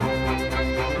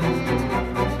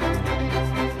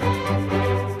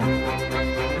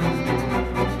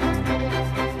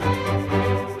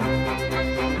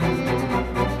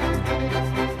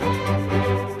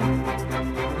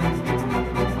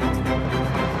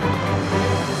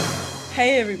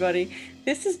Hey everybody,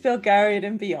 this is Belgariad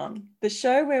and Beyond, the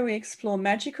show where we explore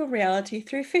magical reality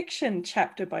through fiction,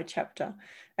 chapter by chapter.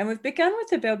 And we've begun with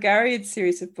the Belgariad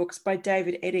series of books by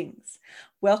David Eddings.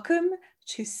 Welcome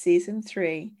to Season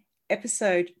 3,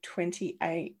 Episode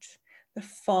 28, the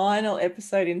final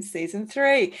episode in Season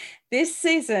 3. This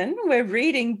season, we're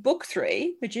reading Book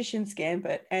 3, Magician's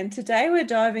Gambit, and today we're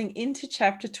diving into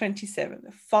Chapter 27,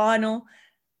 the final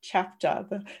chapter,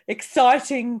 the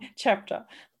exciting chapter.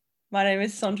 My name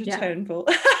is Sondra Turnbull.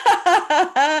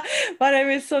 My name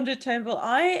is Sondra Turnbull.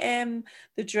 I am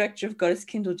the director of Goddess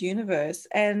Kindled Universe,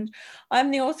 and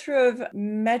I'm the author of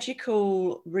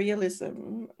magical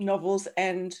realism novels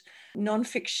and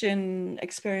non-fiction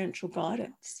experiential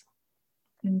guidance.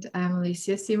 And I'm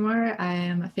Alicia Seymour. I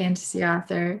am a fantasy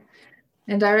author,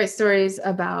 and I write stories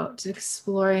about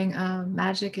exploring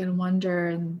magic and wonder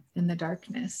in the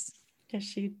darkness.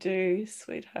 Yes, you do,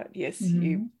 sweetheart. Yes,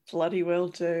 you bloody well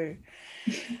do.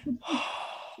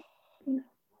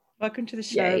 Welcome to the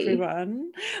show,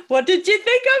 everyone. What did you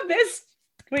think of this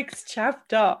week's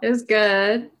chapter? It was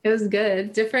good. It was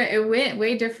good. Different. It went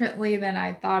way differently than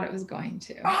I thought it was going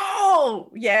to.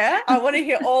 Oh, yeah. I want to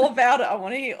hear all about it. I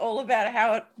want to hear all about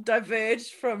how it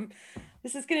diverged from.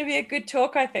 This is going to be a good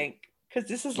talk, I think. Because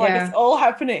this is like, it's all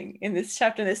happening in this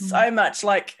chapter. There's so much,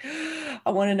 like,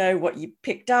 I want to know what you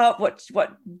picked up, what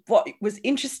was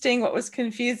interesting, what was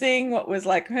confusing, what was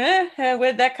like,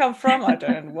 where'd that come from? I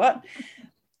don't know what.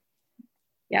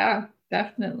 Yeah,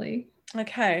 definitely.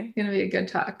 Okay. It's going to be a good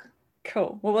talk.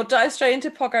 Cool. Well, we'll dive straight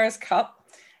into Pogara's Cup.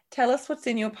 Tell us what's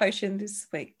in your potion this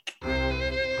week.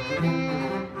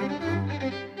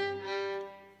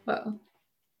 Well,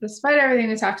 despite everything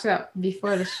we talked about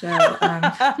before the show,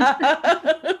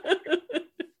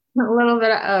 a little bit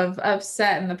of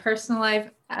upset in the personal life.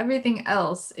 Everything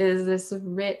else is this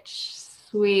rich,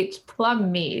 sweet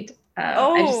plum mead.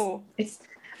 I've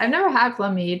never had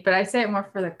plum mead, but I say it more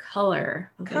for the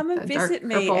color. Come and visit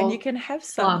me and you can have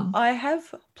some. I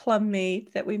have plum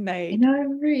mead that we made. I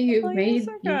remember you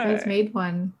guys made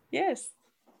one. Yes.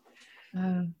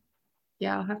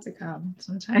 Yeah, I'll have to come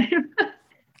sometime.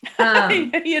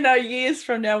 Years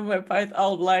from now, we're both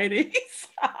old ladies.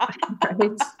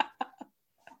 Right.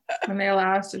 When they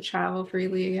allow us to travel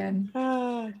freely again.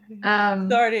 Sorry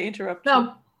to interrupt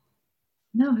you.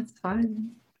 No, it's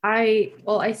fine. I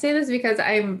say this because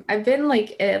I've been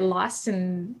like lost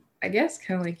in, I guess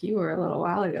kind of like you were a little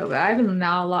while ago, but I've been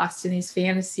now lost in these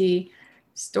fantasy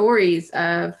stories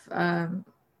of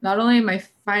not only am I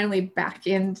finally back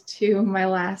into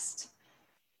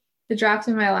the draft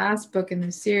of my last book in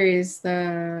the series,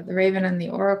 the Raven and the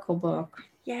Oracle book.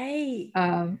 Yay.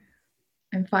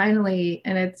 And finally,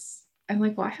 I'm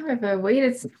like, why have I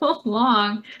waited so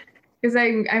long? Because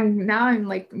I'm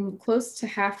like close to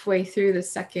halfway through the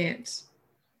second,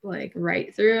 like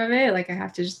right through of it. Like I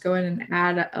have to just go in and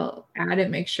add it,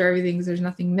 make sure there's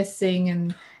nothing missing.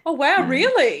 And oh wow,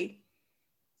 really?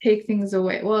 Take things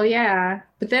away. Well, yeah,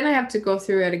 but then I have to go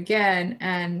through it again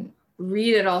and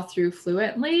read it all through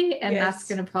fluently, and that's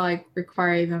going to probably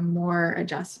require even more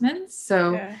adjustments.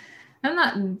 So I'm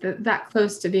not that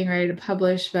close to being ready to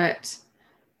publish, but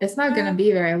it's not going to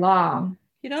be very long.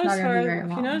 You're not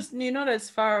as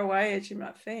far away as you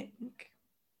might think.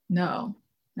 No.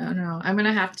 I'm going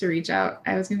to have to reach out.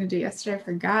 I was going to do yesterday. I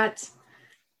forgot.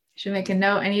 I should make a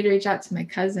note. I need to reach out to my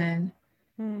cousin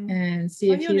and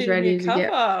see if he's ready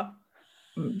to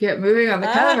get moving on the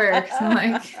cover. 'Cause I'm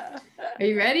like, are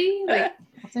you ready? Like,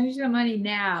 I'll send you the money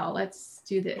now. Let's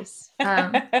do this.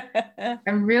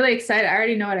 I'm really excited. I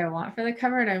already know what I want for the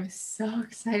cover, and I'm so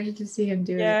excited to see him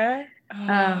do it.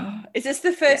 Is this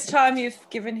the first time you've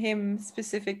given him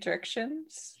specific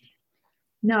directions?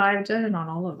 No, I've done it on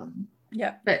all of them.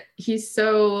 Yeah. But he's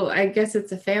so, I guess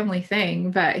it's a family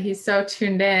thing, but he's so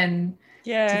tuned in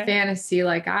to fantasy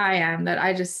like I am that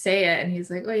I just say it and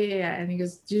he's like, oh yeah. And he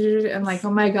goes, I'm like,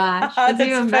 oh my gosh, that's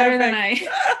even better than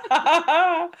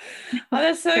I.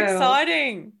 That's so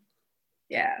exciting.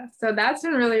 Yeah. So that's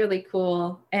been really, really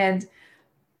cool. And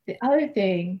the other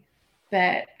thing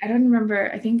that I don't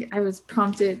remember, I think I was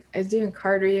doing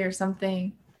card reading or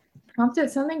something.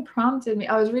 Something prompted me.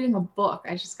 I was reading a book.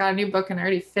 I just got a new book and I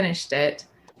already finished it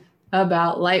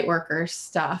about light worker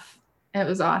stuff. It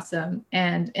was awesome.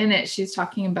 And in it, she's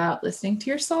talking about listening to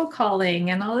your soul calling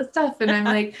and all this stuff. And I'm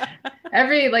like,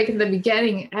 in the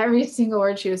beginning, every single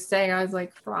word she was saying, I was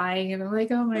like crying. And I'm like,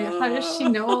 oh my God, how does she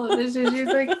know all of this? And she's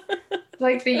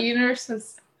like the universe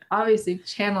was obviously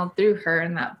channeled through her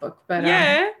in that book. But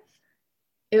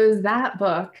it was that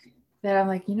book that I'm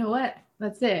like, you know what?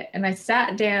 That's it. And I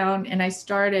sat down and I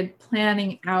started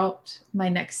planning out my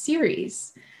next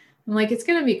series. I'm like, it's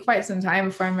going to be quite some time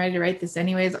before I'm ready to write this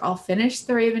anyways. I'll finish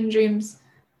the Raven Dreams.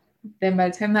 Then by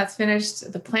the time that's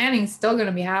finished, the planning's still going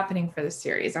to be happening for the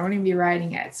series. I won't even be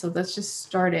writing it. So let's just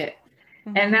start it.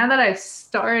 Mm-hmm. And now that I've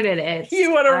started it,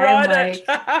 you want to write it.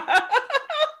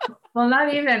 Well,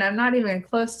 I'm not even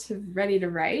close to ready to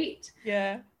write.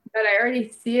 Yeah. But I already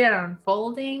see it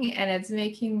unfolding and it's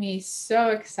making me so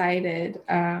excited.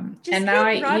 And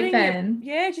now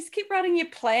just keep writing your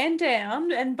plan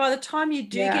down. And by the time you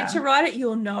do get to write it,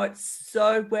 you'll know it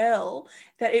so well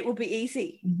that it will be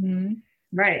easy. Mm-hmm.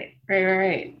 Right.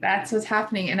 That's what's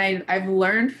happening. And I've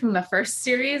learned from the first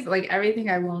series, like everything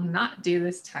I will not do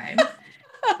this time.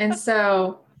 And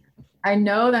so I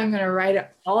know that I'm going to write it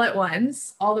all at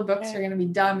once. All the books are going to be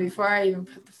done before I even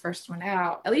put the first one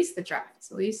out, at least the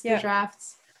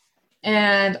drafts,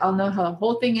 and I'll know how the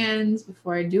whole thing ends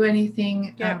before I do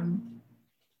anything.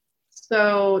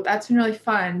 So that's been really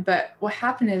fun. But what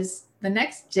happened is the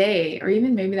next day, or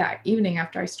even maybe that evening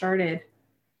after I started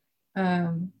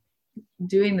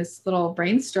doing this little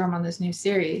brainstorm on this new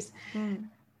series,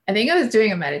 I think I was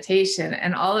doing a meditation,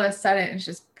 and all of a sudden it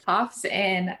just pops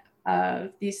in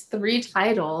these 3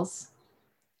 titles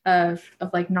of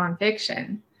like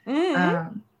nonfiction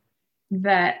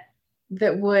that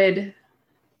would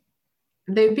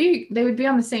be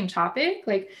on the same topic.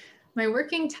 Like my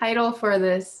working title for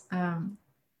this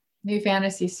new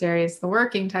fantasy series, the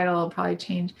working title will probably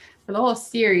change for the whole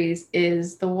series,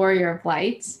 is The Warrior of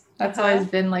Light. That's always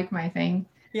been like my thing.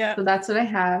 Yeah. So that's what I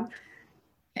have.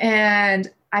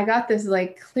 And I got this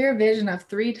like clear vision of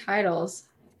 3 titles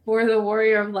for the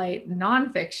Warrior of Light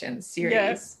nonfiction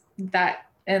series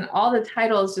and all the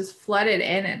titles just flooded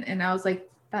in, and I was like,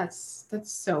 that's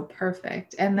so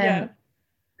perfect. And then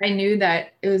I knew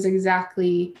that it was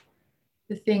exactly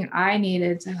the thing I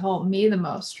needed to help me the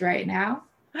most right now.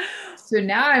 So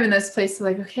now I'm in this place of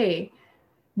like, okay,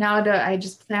 now do I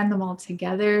just plan them all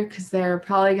together, because they're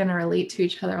probably going to relate to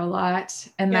each other a lot.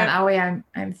 And then that way I'm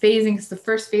phasing, because the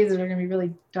first phases are going to be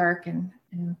really dark and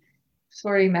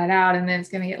sorting that out, and then it's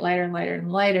going to get lighter and lighter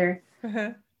and lighter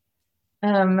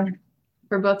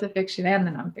for both the fiction and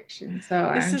the nonfiction. So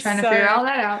I'm trying to figure all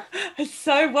that out. It's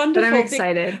so wonderful. But I'm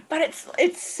excited. But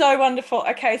it's so wonderful.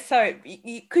 Okay, so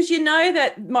because you know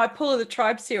that my Pull of the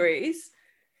Tribe series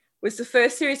was the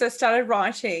first series I started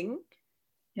writing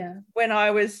when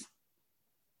I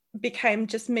became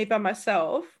just me by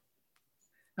myself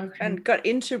and got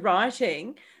into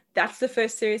writing. That's the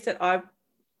first series that I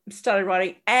started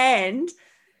writing. And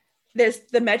there's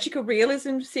the Magical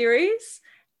Realism series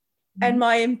and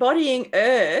my Embodying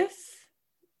Earth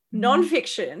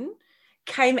nonfiction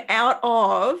came out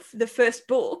of the first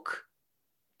book.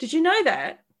 Did you know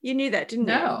that? You knew that, didn't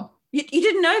you? No. You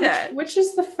didn't know that? Which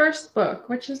is the first book?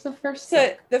 Which is the first book?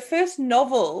 So the first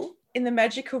novel in the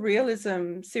Magical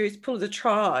Realism series, Pull of the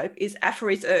Tribe, is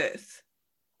Aphari's Earth.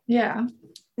 Yeah.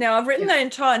 Now, I've written that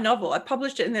entire novel. I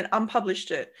published it and then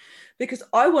unpublished it because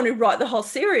I want to write the whole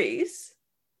series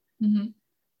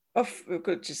of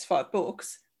just 5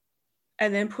 books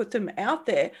and then put them out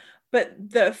there. But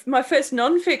my first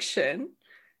nonfiction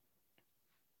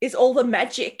is all the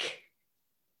magic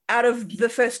out of the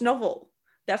first novel.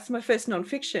 That's my first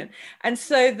nonfiction. And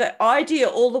so the idea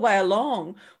all the way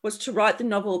along was to write the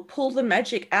novel, pull the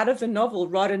magic out of the novel,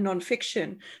 write a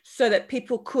nonfiction so that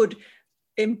people could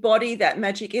embody that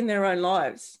magic in their own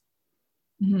lives.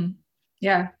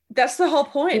 Yeah. That's the whole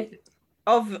point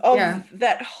of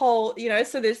that whole,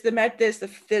 so there's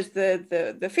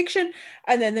the fiction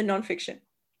and then the nonfiction.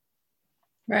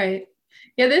 Right.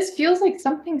 Yeah, this feels like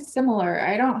something similar.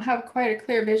 I don't have quite a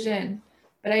clear vision,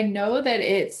 but I know that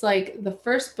it's like the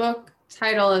first book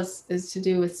title is to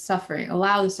do with suffering,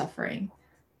 allow the suffering.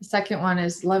 The second one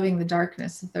is loving the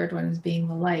darkness. The third one is being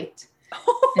the light.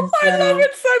 I love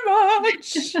it so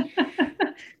much.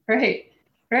 Right.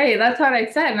 That's what I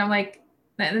said. And I'm like,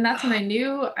 and that's when I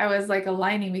knew I was like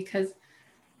aligning because,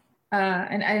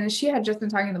 and she had just been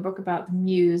talking in the book about the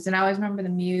muse. And I always remember the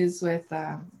muse with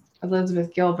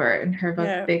Elizabeth Gilbert in her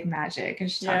book, Big Magic.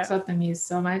 And she talks about the muse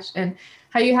so much and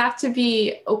how you have to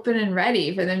be open and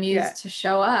ready for the muse to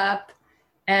show up.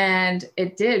 And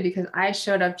it did, because I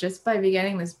showed up just by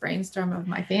beginning this brainstorm of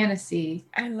my fantasy.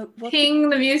 And look,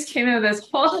 the muse came into this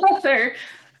whole other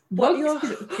book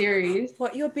series.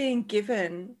 What you're being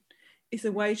given is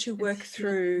a way to work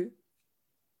through.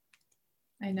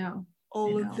 I know.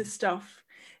 All of the stuff.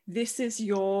 This is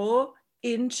your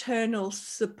internal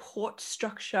support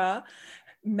structure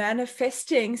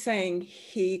manifesting, saying,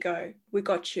 here you go, we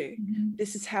got you.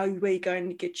 This is how we're going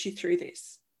to get you through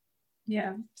this.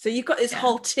 Yeah. So you've got this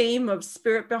whole team of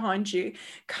spirit behind you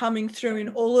coming through in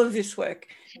all of this work.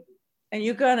 and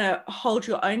you're going to hold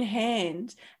your own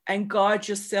hand and guide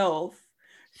yourself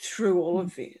through all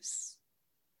of this.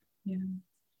 Yeah.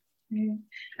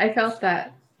 I felt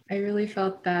that. I really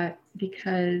felt that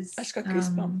because I just got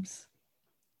goosebumps.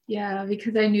 Yeah,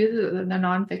 because I knew that the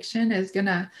nonfiction is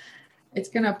it's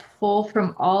gonna pull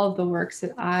from all of the works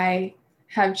that I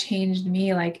have changed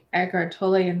me, like Eckhart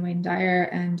Tolle and Wayne Dyer,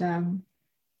 and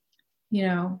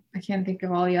I can't think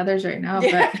of all the others right now,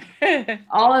 but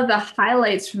all of the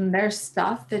highlights from their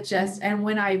stuff that just, and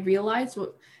when I realized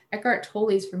what Eckhart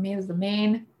Tolle's for me is the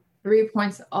main 3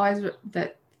 points always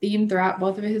that theme throughout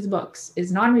both of his books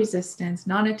is non-resistance,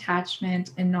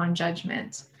 non-attachment, and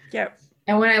non-judgment. Yep.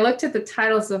 And when I looked at the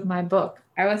titles of my book,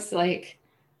 I was like,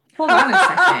 hold on a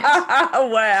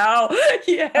second. Wow.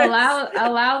 Yes.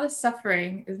 Allow the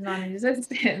suffering is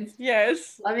non-resistance.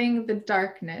 Yes. Loving the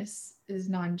darkness is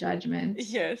non-judgment.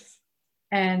 Yes.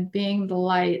 And being the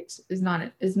light is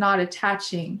not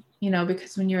attaching,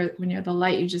 because when you're the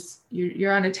light,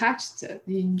 you're unattached to it.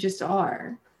 You just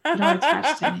are. You're not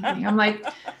attached to anything. I'm like,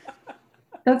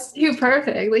 that's too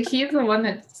perfect. Like, he's the one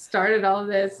that started all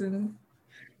this and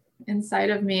inside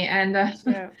of me, and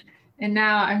and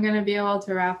now I'm gonna be able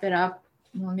to wrap it up.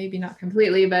 Well, maybe not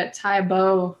completely, but tie a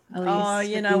bow at least. Oh,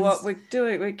 you know what we're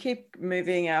doing? We keep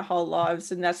moving our whole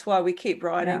lives, and that's why we keep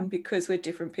writing, because we're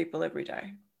different people every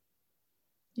day.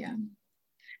 Yeah.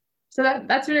 So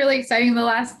that's really exciting. The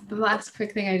last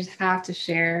quick thing I just have to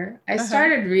share. I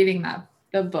started reading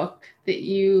the book that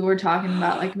you were talking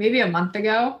about, like maybe a month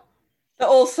ago. The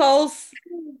All Souls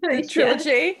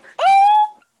trilogy.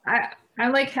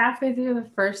 I'm like halfway through the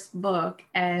first book,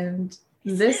 and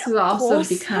this has also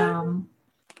become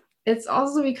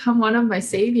one of my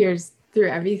saviors through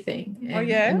everything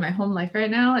in my home life right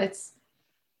now.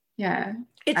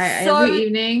 Every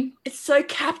evening. It's so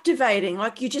captivating.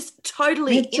 Like, you're just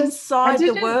totally inside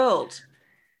the world.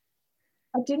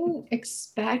 I didn't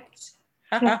expect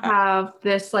to have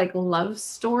this like love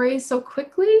story so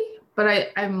quickly, but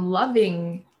I'm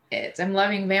loving it. I'm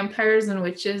loving vampires and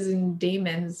witches and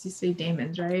demons. You say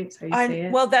demons, right? That's how you say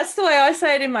it. Well, that's the way I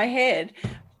say it in my head.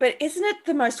 But isn't it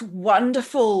the most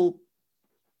wonderful,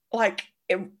 like,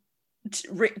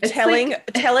 telling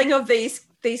of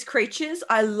these creatures?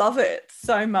 I love it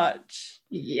so much.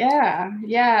 Yeah.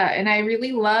 And I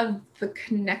really love the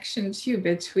connection too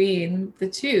between the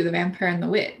two, the vampire and the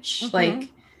witch. Like,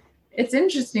 it's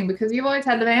interesting because you've always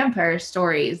had the vampire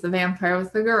stories, the vampire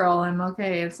with the girl, and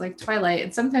it's like Twilight.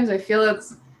 And sometimes I feel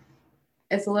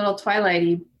it's a little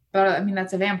Twilighty, but I mean,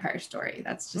 that's a vampire story.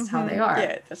 That's just how they are.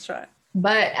 Yeah, that's right.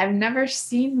 But I've never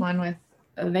seen one with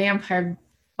a vampire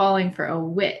falling for a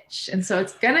witch. And so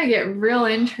it's going to get real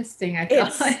interesting, I feel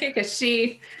like. Is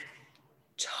she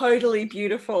totally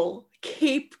beautiful?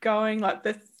 Keep going, like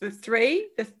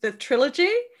the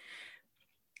trilogy,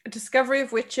 Discovery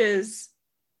of Witches,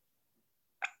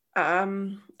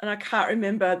 and I can't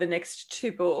remember the next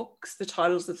two books, the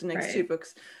titles of the next two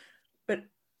books, but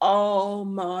oh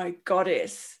my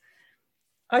goddess,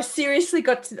 I seriously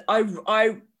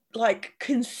I like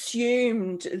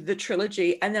consumed the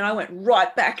trilogy, and then I went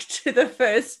right back to the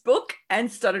first book and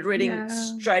started reading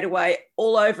straight away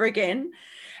all over again,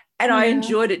 and I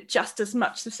enjoyed it just as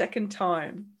much the second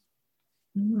time.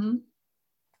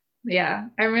 Yeah,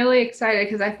 I'm really excited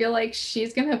because I feel like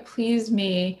she's gonna please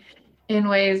me in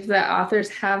ways that authors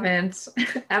haven't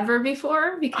ever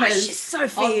before, because she's so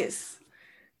fierce.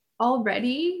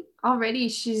 Already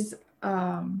she's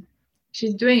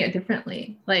doing it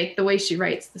differently. Like, the way she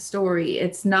writes the story,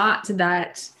 it's not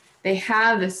that they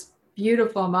have this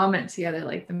beautiful moment together,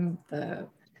 like the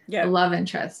love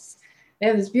interests. They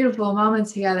have this beautiful moment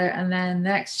together, and then the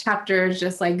next chapter is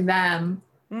just like them.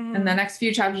 And the next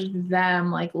few chapters is them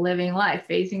like living life,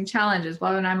 facing challenges.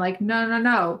 Well, and I'm like,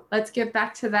 no, let's get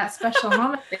back to that special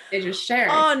moment that they just shared.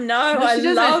 Oh no, I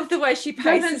love the way she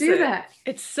paces doesn't do that.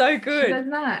 It's so good. She does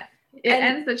not.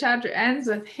 The chapter ends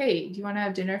with, hey, do you want to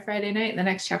have dinner Friday night? The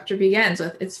next chapter begins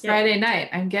with, it's Friday night,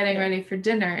 I'm getting ready for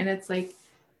dinner. And it's like,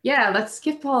 let's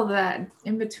skip all that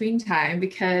in between time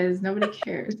because nobody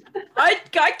cares. I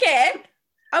can't.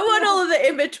 I want all of the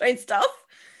in between stuff.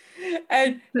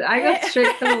 And I got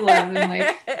straight to the love, and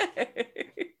like,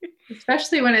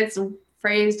 especially when it's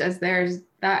phrased as there's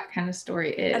that kind of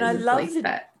story is. And I love like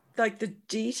that, like the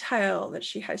detail that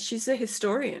she has. She's a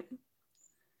historian.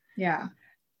 Yeah.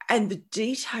 And the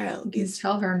detail is,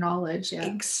 tell her knowledge,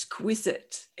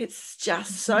 exquisite. It's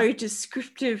just so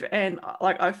descriptive, and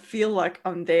like I feel like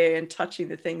I'm there and touching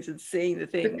the things and seeing the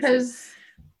things.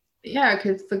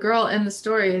 Because the girl in the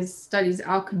story studies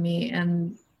alchemy,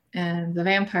 and the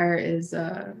vampire is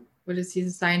he's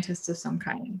a scientist of some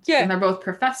kind. Yeah. And they're both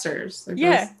professors.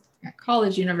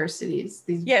 college universities,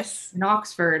 these Yes. in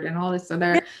Oxford and all this. So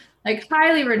they're like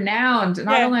highly renowned.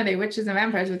 Not only are they witches and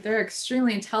vampires, but they're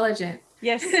extremely intelligent.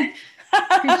 Yes. Creatures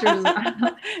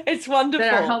It's wonderful.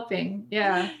 that are helping.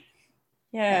 Yeah.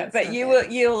 Yeah, but so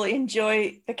you'll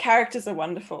enjoy, the characters are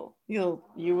wonderful. You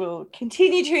will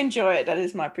continue to enjoy it. That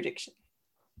is my prediction.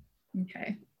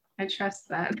 Okay. I trust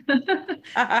that.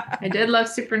 I did love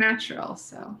Supernatural,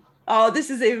 so. Oh, this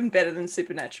is even better than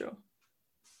Supernatural.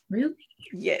 Really?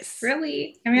 Yes.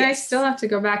 Really? I mean, yes. I still have to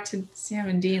go back to Sam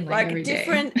and Dean like every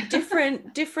different, totally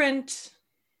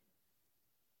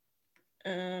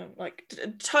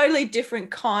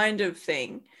different kind of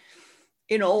thing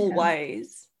in all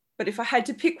ways. But if I had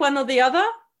to pick one or the other,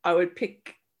 I would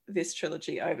pick this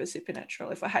trilogy over Supernatural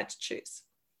if I had to choose.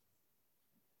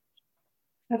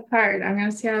 That's hard. I'm going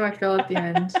to see how I feel at the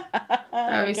end.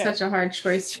 That would be such a hard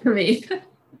choice for me.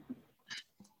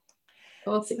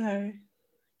 We'll see. So,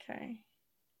 okay.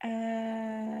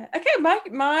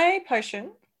 My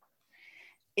potion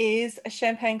is a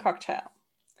champagne cocktail.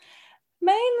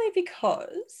 Mainly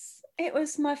because it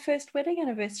was my first wedding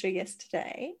anniversary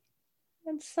yesterday.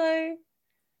 And so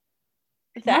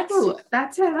that's it.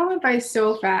 That went by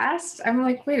so fast. I'm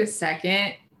like, wait a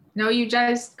second. No, you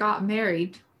just got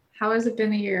married. How has it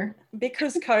been a year?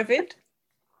 Because COVID.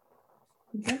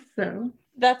 I guess so.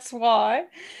 That's why.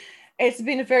 It's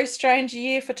been a very strange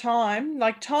year for time.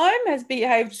 Like, time has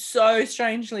behaved so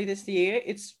strangely this year.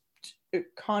 It's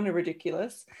kind of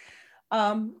ridiculous.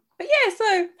 But yeah,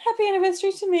 so happy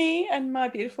anniversary to me and my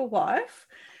beautiful wife.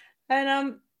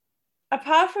 And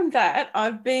apart from that,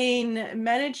 I've been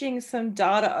managing some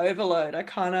data overload. I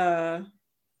kind of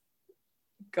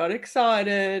got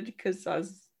excited because I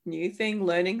was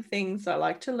learning things. I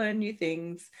like to learn new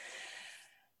things.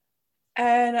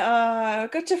 And I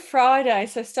got to Friday.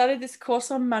 So I started this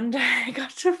course on Monday. I got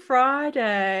to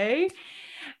Friday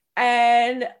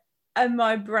and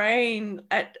my brain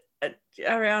at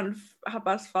around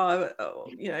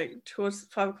 5:30, towards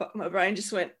 5 o'clock, my brain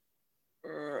just went,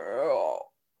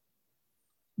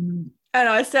 and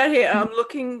I sat here and I'm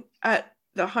looking at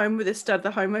the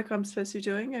homework I'm supposed to be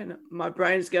doing, and my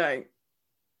brain's going,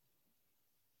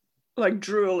 like,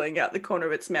 drooling out the corner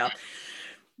of its mouth.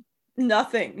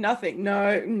 Nothing, no.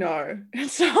 And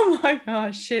so I'm like,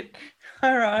 oh shit,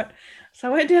 all right. So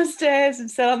I went downstairs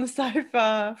and sat on the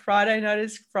sofa. Friday night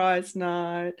is prize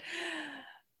night.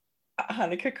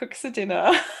 Hanukkah cooks the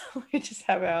dinner. We just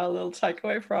have our little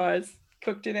takeaway fries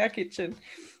cooked in our kitchen.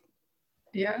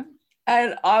 Yeah.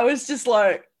 And I was just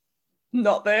like,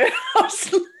 not there. I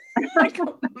was like,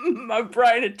 my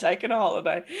brain had taken a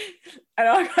holiday. And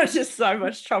I got just so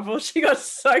much trouble. She got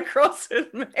so cross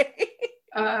with me.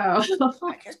 Oh.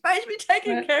 Like, you're supposed to be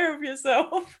taking care of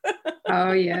yourself.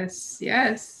 Oh, yes.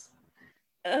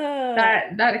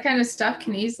 That kind of stuff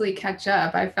can easily catch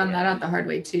up. I found that out the hard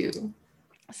way too.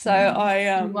 So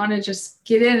I want to just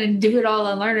get in and do it all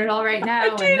and learn it all right now.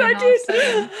 I did. I was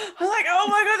like, oh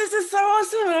my God, this is so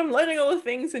awesome. And I'm learning all the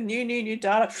things and new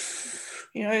data,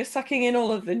 sucking in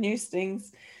all of the new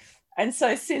things. And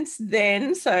so since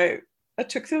then, I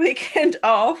took the weekend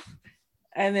off.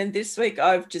 And then this week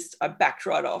I backed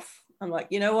right off. I'm like,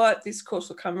 you know what? This course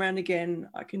will come around again.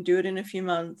 I can do it in a few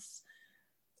months.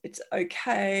 It's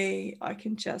okay. I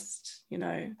can just,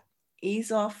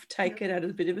 ease off, take it at a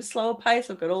bit of a slower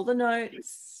pace. I've got all the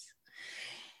notes.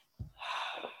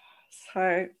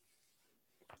 So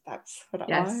that's what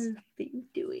I've been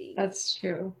doing. That's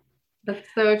true. That's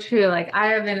so true. Like, I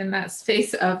have been in that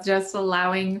space of just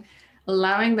allowing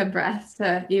the breath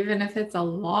to, even if it's a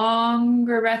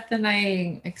longer breath than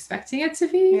I'm expecting it to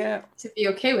be, to be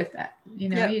okay with that. You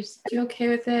just be okay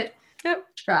with it. Yep.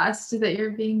 Trust that you're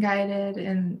being guided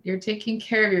and you're taking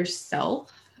care of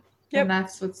yourself. Yep. And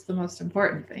that's what's the most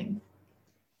important thing.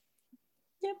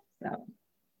 Yep. So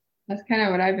that's kind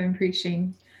of what I've been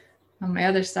preaching on my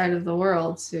other side of the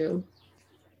world to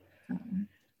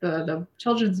the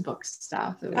children's book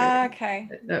stuff that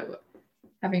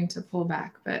having to pull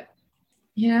back. But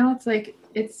it's like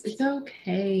it's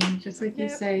okay, just like you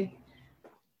say,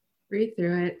 breathe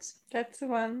through it. That's the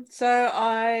one. So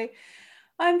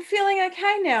I'm feeling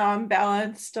okay now. I'm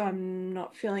balanced. I'm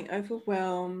not feeling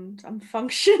overwhelmed. I'm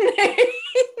functioning.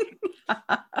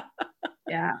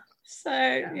 Yeah. So,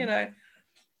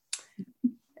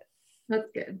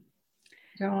 That's good.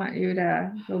 Don't want you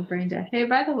to go brain dead. Hey,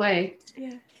 by the way,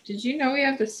 did you know we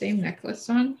have the same necklace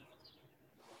on?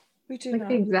 We do. Like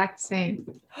the exact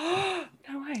same. No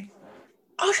way.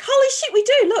 Oh, holy shit, we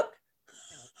do. Look.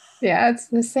 Yeah, it's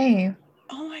the same.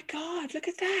 Oh my God, look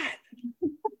at that.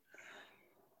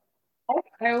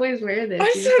 I always wear this.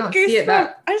 I just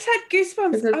had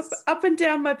goosebumps up and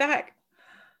down my back.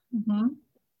 Mhm.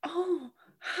 Oh,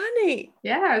 honey.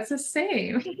 Yeah, it's the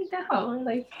same. No,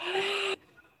 like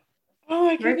Oh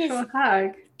my goodness. virtual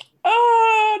hug.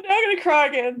 Oh, now I'm gonna cry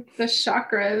again. The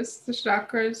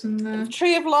chakras, and The the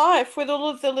tree of life with all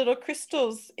of the little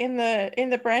crystals in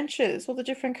the branches, all the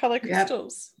different color yep,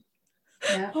 crystals.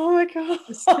 yeah. Oh my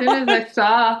As soon as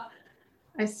god.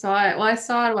 I saw it. Well, I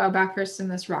saw it a while back first in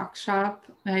this rock shop,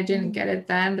 and I didn't get Mm. it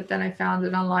then, but then I found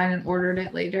it online and ordered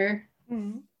it later.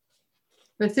 Mm.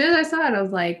 But as soon as I saw it, I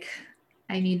was like,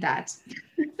 I need that.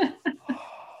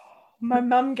 My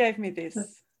mum gave me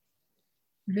this.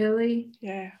 Really?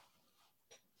 Yeah.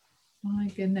 Oh my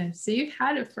goodness. So you've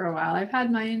had it for a while. I've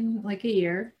had mine like a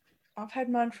year I've had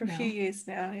mine for a few now. years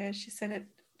now. Yeah, she sent it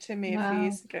to me a few Wow.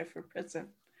 years ago for a present.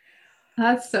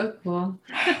 That's so cool.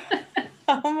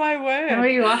 Oh my And word.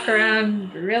 we walk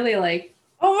around really like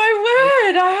Oh my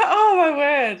word. Oh my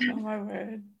word. Oh my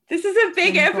word. This is a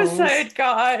big twinkles. episode,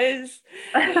 guys.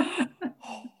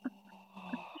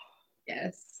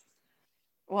 Yes.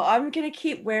 Well, I'm going to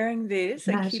keep wearing this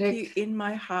and keep you Magic. in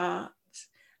my heart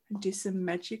and do some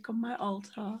magic on my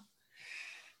altar.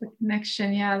 The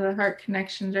connection. Yeah, the heart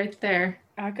connection's right there.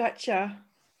 I gotcha.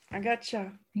 I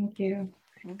gotcha. Thank you.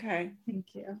 Okay. Thank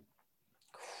you.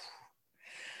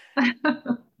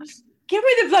 Give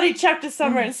me the bloody chapter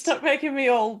summary and stop making me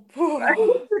all.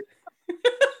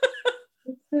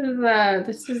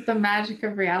 This is the magic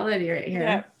of reality right here.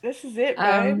 Yeah, this is it,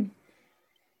 babe.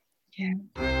 Yeah.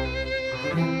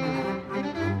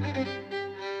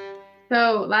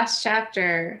 So last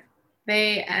chapter,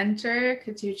 they enter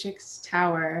Katuchik's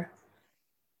tower,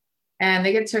 and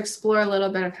they get to explore a little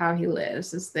bit of how he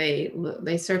lives as they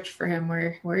search for him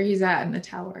where he's at in the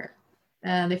tower.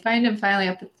 And they find him finally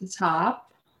up at the top.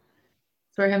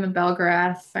 Where him and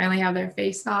Belgarath finally have their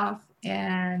face off,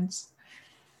 and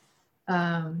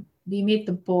we meet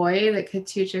the boy that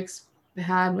Katuchik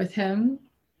had with him.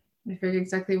 I forget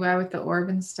exactly why with the orb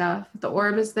and stuff. The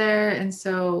orb is there, and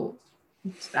so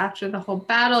after the whole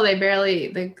battle,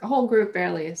 the whole group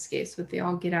barely escapes, but they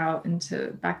all get out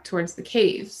into back towards the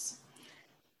caves,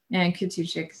 and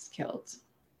Katuchik is killed.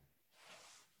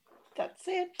 That's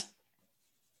it.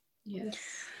 Yes.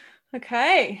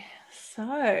 Okay,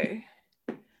 so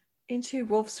into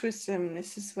Wolf's Wisdom,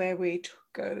 this is where we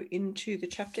go into the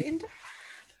chapter in depth.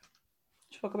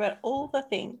 Talk about all the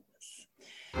things.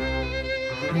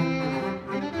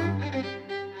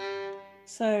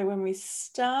 So when we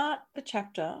start the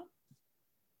chapter,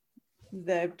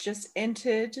 they've just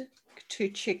entered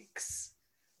Katuchik's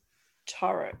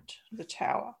turret, the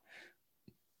tower.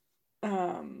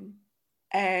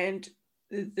 And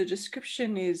the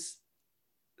description is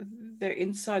they're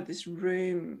inside this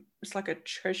room. It's like a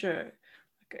treasure,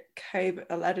 like a cave,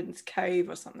 Aladdin's cave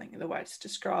or something, the way it's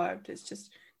described. It's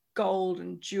just gold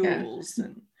and jewels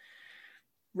and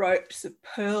ropes of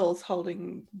pearls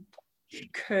holding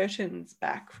curtains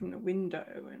back from the window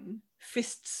and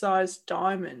fist-sized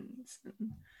diamonds.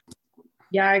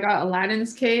 Yeah, I got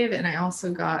Aladdin's cave, and I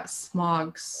also got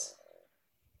Smog's.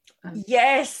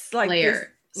 Yes, like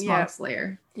lair. Smog's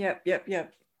lair. Yep.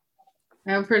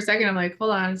 And for a second, I'm like,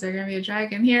 hold on, is there gonna be a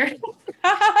dragon here?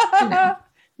 No,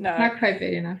 not quite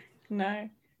big enough. No, I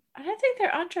don't think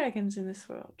there are dragons in this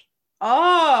world.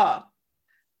 Oh,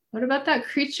 what about that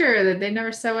creature that they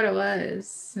never said what it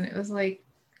was, and it was like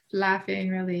laughing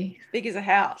really big as a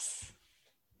house.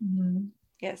 Mm-hmm.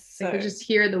 Yes, so they could just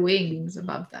hear the wings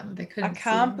above them. They couldn't. I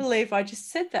can't believe I just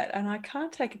said that, and I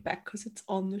can't take it back because it's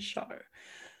on the show.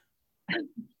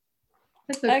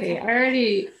 That's okay. I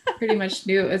already pretty much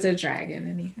knew it was a dragon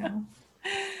anyhow.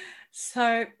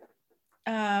 So,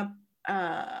 yeah.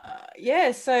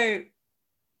 So,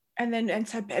 and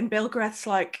Belgarath's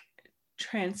like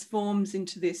transforms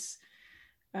into this,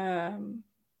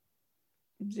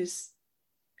 this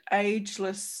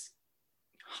ageless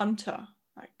hunter.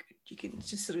 Like you can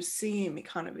just sort of see him. He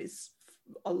kind of is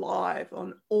alive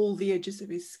on all the edges of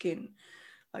his skin,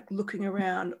 like looking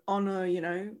around on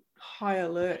a high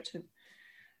alert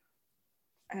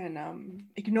and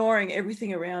ignoring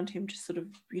everything around him, just sort of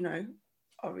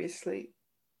obviously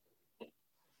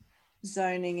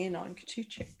zoning in on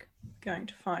Katuchik, going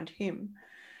to find him.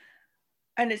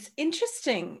 And it's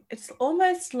interesting. It's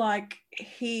almost like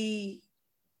it's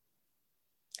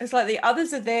like the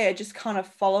others are there just kind of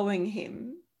following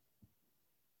him,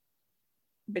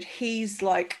 but he's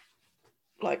like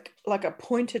a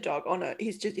pointer dog on it.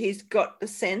 He's got the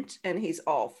scent and he's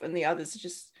off, and the others are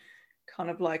just kind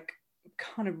of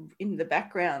in the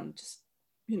background, just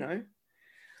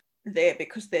there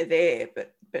because they're there,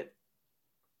 but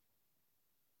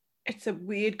it's a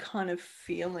weird kind of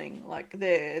feeling like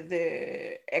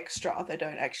they're extra. They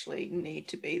don't actually need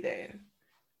to be there.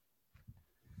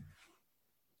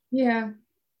 Yeah.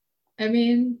 I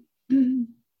mean,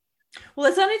 Well,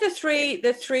 there's only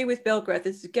the three with Belgreth.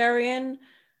 There's Garion,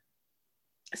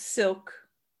 Silk,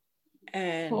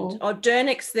 and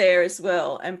Dernick's there as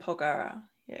well, and Polgara.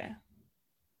 Yeah.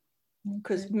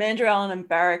 Because okay. Mandarallen and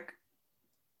Barrack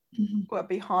were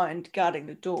behind guarding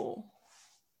the door.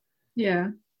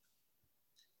 Yeah.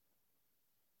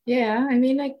 Yeah, I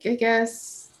mean, I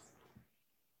guess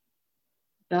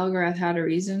Belgarath had a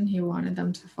reason he wanted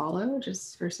them to follow,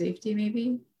 just for safety,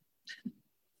 maybe.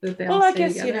 That they all I stay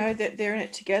guess, together. you know, that they're in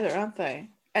it together, aren't they?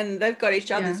 And they've got each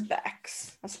other's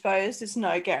backs. I suppose there's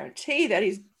no guarantee that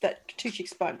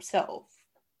Tuchik's by himself.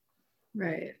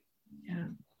 Right. Yeah.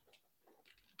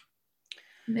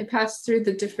 And they pass through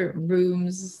the different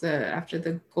rooms. After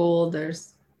the gold,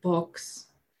 there's books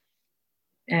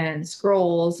and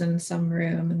scrolls in some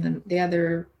room, and then the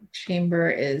other chamber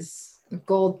is a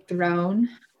gold throne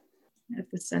at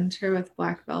the center with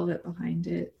black velvet behind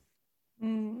it.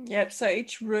 Yep. So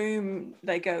each room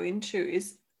they go into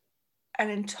is an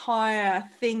entire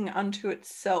thing unto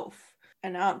itself,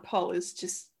 and Aunt Pol is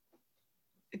just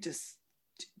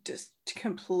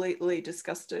completely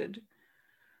disgusted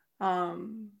by,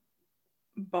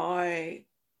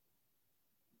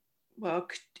 well,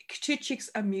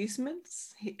 Ktuchik's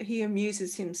amusements. He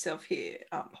amuses himself here,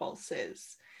 Aunt Pol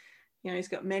says. You know, he's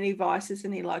got many vices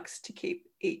and he likes to keep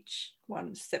each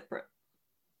one separate.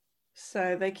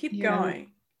 So they keep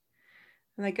going,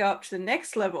 and they go up to the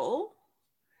next level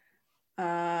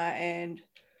and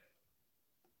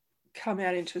come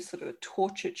out into a sort of a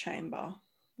torture chamber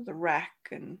with a rack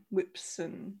and whips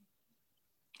and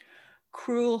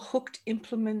cruel hooked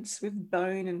implements with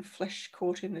bone and flesh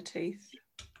caught in the teeth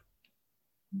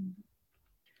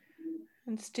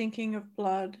and stinking of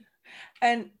blood.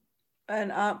 And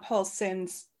Aunt Pol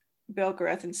sends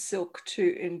Belgarath and Silk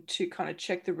to kind of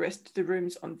check the rest of the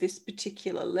rooms on this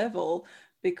particular level,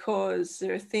 because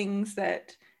there are things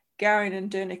that Garion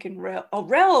and Dernick and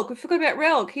Relg, we forgot about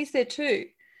Relg, he's there too,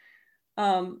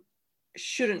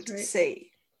 shouldn't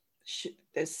see.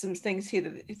 There's some things here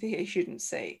that he shouldn't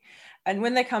see. And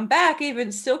when they come back, even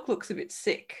Silk looks a bit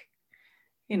sick,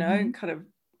 you know, kind of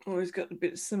always got a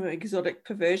bit of some exotic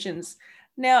perversions.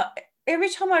 Now, every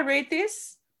time I read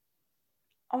this,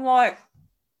 I'm like,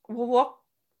 well,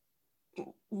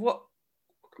 what?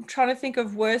 I'm trying to think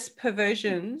of worse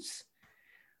perversions,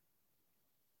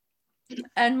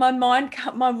 and my mind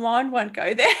won't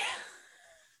go there.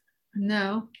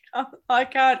 No, I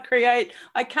can't create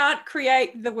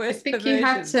the worst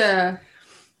perversions. I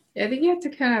think you have to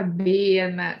kind of be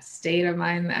in that state of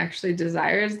mind that actually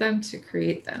desires them to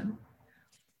create them.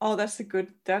 Oh, that's a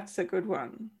good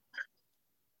one.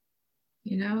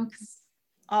 You know, because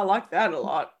I like that a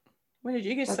lot. When did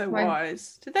you get so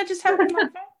wise? Did that just happen to my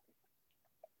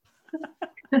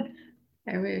phone?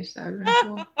 I wish that would be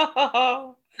cool.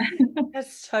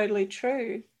 That's totally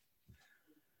true.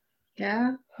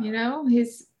 Yeah, you know,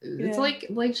 it's like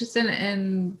just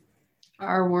in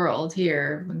our world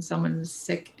here, when someone's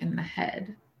sick in the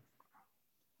head,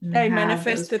 they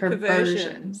manifest the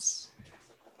perversions.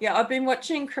 Yeah, I've been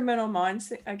watching Criminal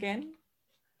Minds again.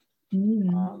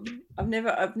 I've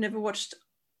never watched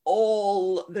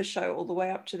all the show all the way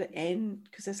up to the end,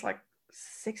 because there's like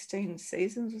 16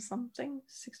 seasons or something,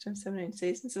 16, 17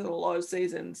 seasons. There's a lot of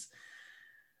seasons.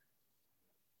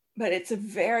 But I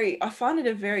find it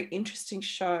a very interesting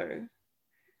show.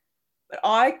 But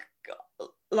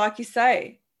like you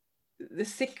say, the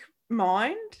sick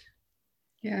mind,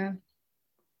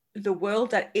 the world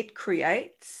that it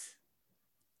creates,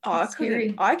 I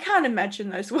can't imagine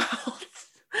those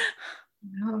worlds.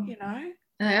 No. You know?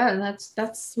 Yeah,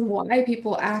 that's why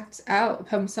people act out.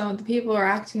 Some of the people are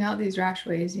acting out these rash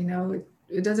ways, you know.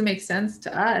 It doesn't make sense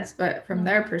to us, but from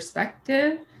their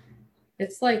perspective,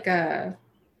 it's like they're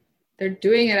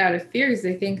doing it out of fear because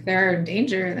they think they're in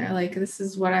danger, and they're like, this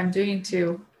is what I'm doing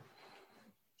to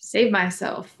save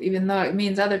myself, even though it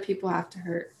means other people have to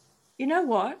hurt. You know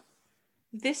what?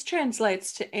 This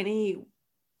translates to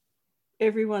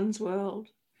everyone's world.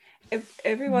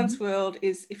 Everyone's world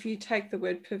is, if you take the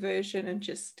word perversion and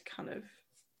just kind of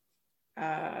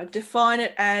define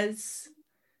it as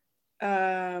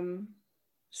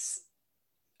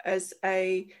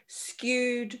a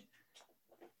skewed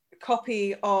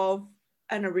copy of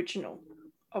an original,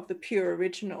 of the pure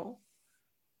original,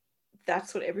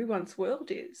 that's what everyone's world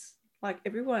is. Like,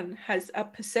 everyone has a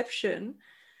perception,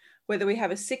 whether we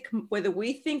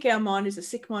think our mind is a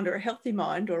sick mind or a healthy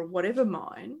mind or whatever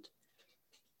mind,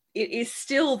 it is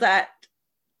still that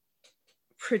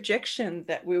projection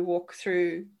that we walk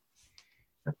through,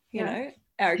 you know,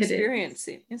 our experience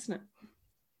in, isn't it?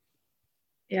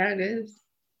 Yeah, it is.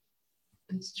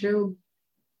 It's true.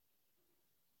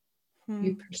 Hmm.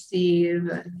 We perceive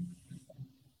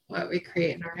what we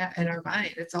create in our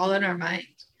mind. It's all in our mind.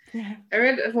 Yeah.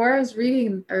 I was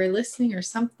reading or listening or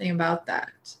something about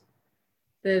that.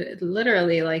 That it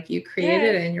literally, like, you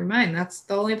created it in your mind. That's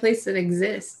the only place it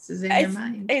exists, is in your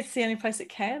mind. It's the only place it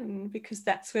can, because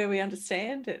that's where we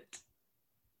understand it.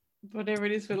 Whatever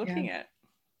it is we're looking at.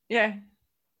 Yeah.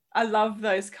 I love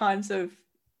those kinds of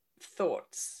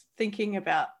thoughts, thinking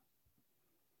about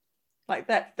like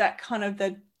that kind of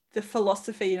the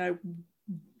philosophy, you know,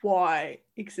 why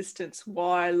existence,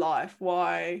 why life,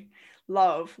 why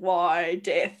love, why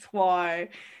death, why,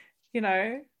 you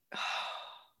know.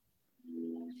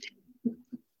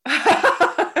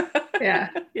 Yeah.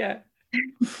 Yeah.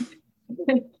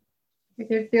 I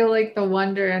can feel like the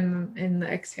wonder in the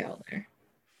exhale there.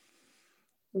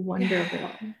 The wonder of it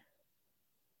all.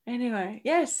 Anyway,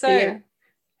 yeah, so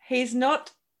he's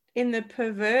not in the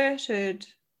perverted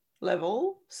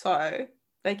level, so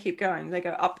they keep going. They go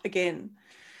up again.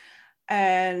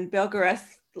 And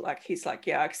Belgarath, like, he's like,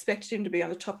 yeah, I expected him to be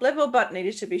on the top level, but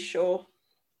needed to be sure.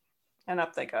 And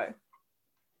up they go.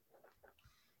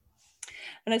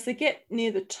 And as they get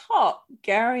near the top,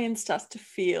 Garion starts to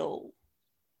feel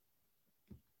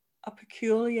a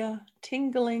peculiar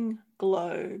tingling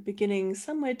glow beginning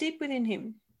somewhere deep within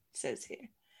him, it says here.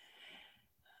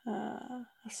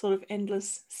 A sort of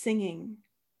endless singing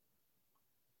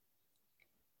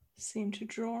seemed to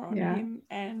draw on him,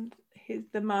 and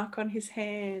the mark on his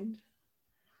hand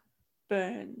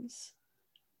burns.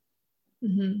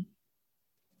 Mm-hmm.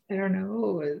 I don't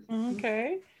know.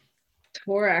 Okay.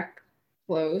 Torak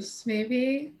close,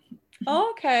 maybe.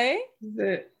 Okay.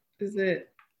 Is it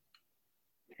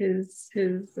his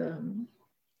the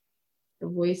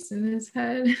voice in his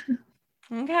head?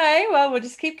 Okay, well, we'll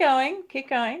just keep going.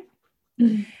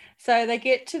 So they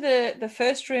get to the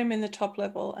first room in the top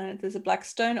level, and there's a black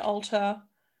stone altar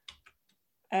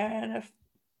and a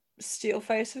steel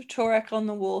face of Torak on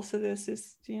the wall. So there's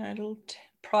this, you know, little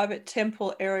private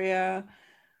temple area.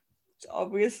 It's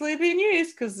obviously been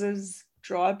used because there's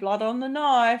dry blood on the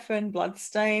knife and blood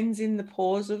stains in the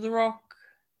pores of the rock.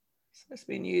 So it's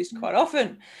been used quite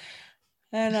often.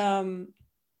 And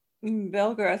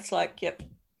Belgarath's like, yep,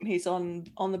 he's on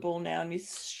the ball now, and he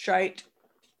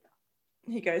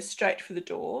goes straight for the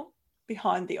door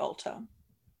behind the altar.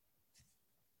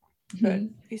 But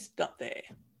he's not there.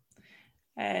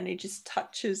 And he just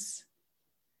touches,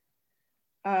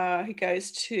 he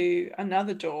goes to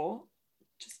another door,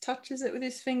 just touches it with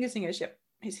his fingers and goes, yep,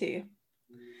 he's here.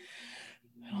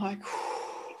 And like,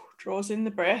 draws in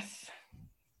the breath,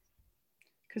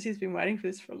 because he's been waiting for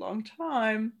this for a long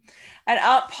time. And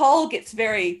Aunt Pol gets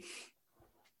very,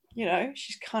 you know,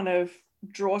 she's kind of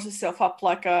draws herself up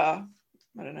like a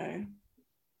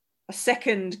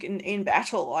second in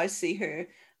battle. I see her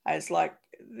as like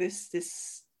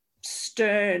this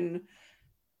stern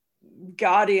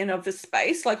guardian of the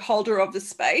space, like holder of the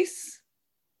space,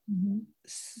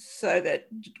 so that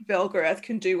Belgarath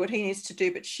can do what he needs to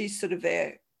do, but she's sort of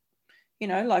there, you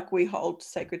know, like we hold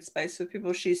sacred space for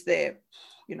people. She's there,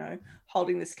 you know,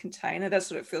 holding this container. That's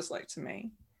what it feels like to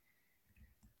me.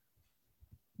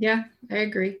 Yeah, I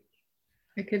agree.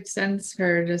 I could sense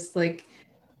her just like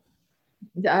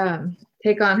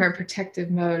take on her protective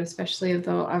mode, especially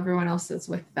though everyone else is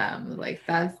with them. Like,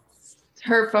 that's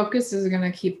her focus is going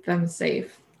to keep them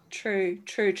safe. True.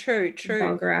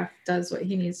 Belgarath does what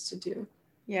he needs to do.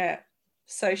 Yeah.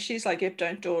 So she's like, yep,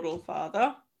 don't dawdle,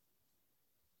 father.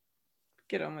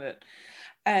 Get on with it.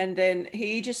 And then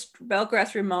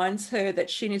Belgarath reminds her that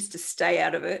she needs to stay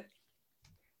out of it,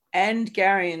 and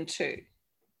Garion too,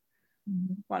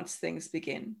 once things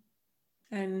begin.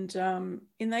 And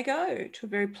in they go to a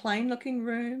very plain looking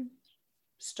room,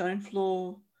 stone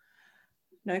floor,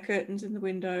 no curtains in the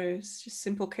windows, just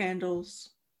simple candles,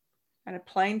 and a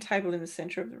plain table in the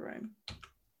center of the room.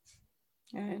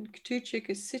 And Katuchik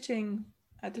is sitting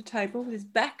at the table with his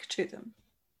back to them,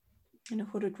 in a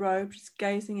hooded robe, just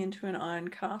gazing into an iron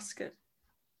casket.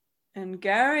 And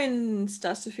Garion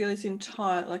starts to feel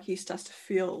he starts to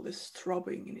feel this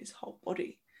throbbing in his whole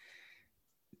body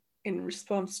in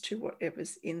response to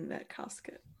whatever's in that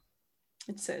casket.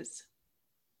 It says,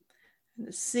 and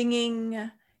the singing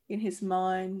in his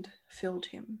mind filled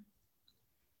him.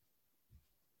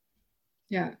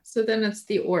 Yeah, so then it's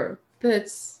the orb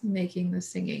that's making the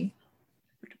singing.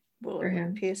 Well, it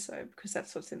would appear so, because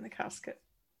that's what's in the casket.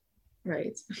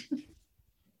 Right.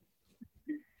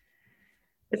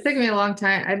 It took me a long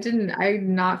time. I did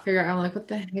not figure out. I'm like, what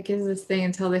the heck is this thing?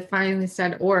 Until they finally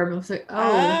said orb. I was like,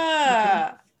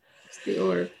 okay. It's the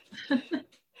orb.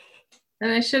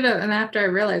 And I should have. And after I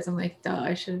realized, I'm like, duh,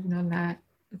 I should have known that.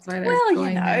 That's why they're Well,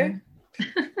 going there.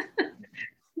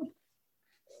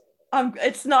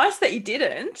 It's nice that you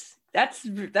didn't.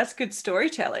 That's good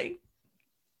storytelling.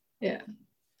 Yeah.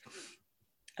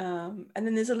 And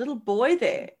then there's a little boy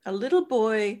there. A little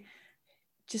boy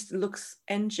just looks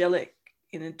angelic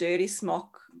in a dirty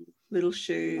smock, little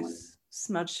shoes,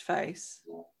 smudged face.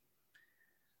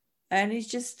 And he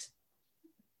just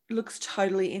looks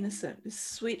totally innocent. This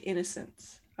sweet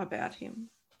innocence about him.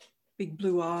 Big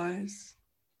blue eyes.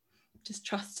 Just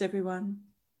trusts everyone.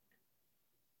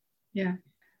 Yeah.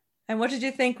 And what did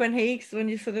you think when you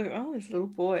sort of, this little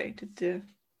boy did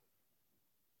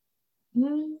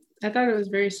I thought it was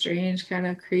very strange, kind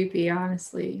of creepy,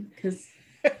 honestly, because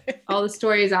all the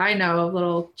stories I know of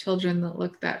little children that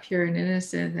look that pure and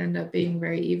innocent end up being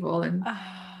very evil and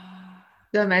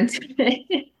demented.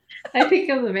 I think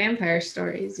of the vampire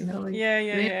stories, like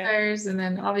vampires, and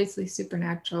then obviously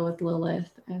Supernatural with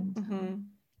Lilith and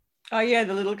oh yeah,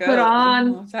 the little girl. Put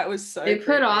on that was so. They creepy.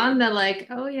 put on the like,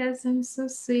 oh yes, I'm so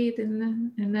sweet,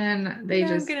 and then they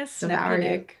just I'm gonna snap your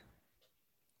neck.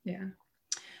 Yeah.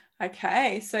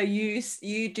 Okay, so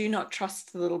you do not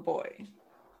trust the little boy.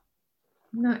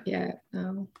 Not yet,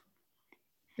 no.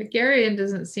 But Garion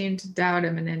doesn't seem to doubt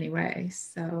him in any way,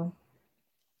 so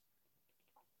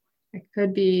I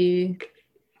could be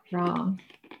wrong.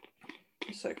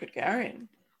 So could Garion.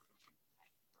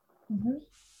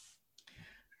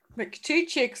 But two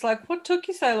chicks like, what took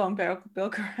you so long,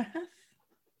 Belgarath?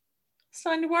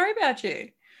 Starting to worry about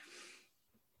you.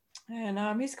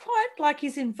 And he's quite like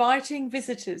he's inviting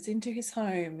visitors into his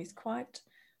home. He's quite,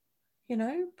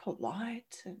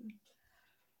 polite and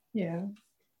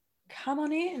come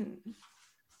on in.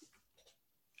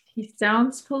 He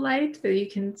sounds polite, but you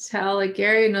can tell like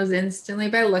Gary knows instantly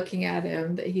by looking at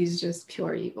him that he's just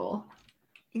pure evil.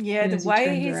 Yeah, the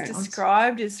way he's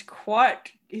described is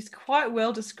quite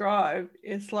well described.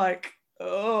 It's like,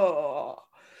 oh.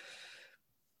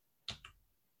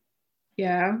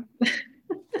 Yeah.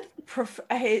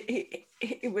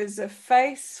 It was a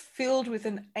face filled with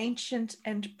an ancient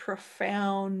and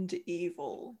profound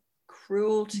evil.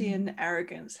 Cruelty and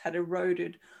arrogance had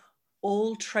eroded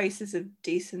all traces of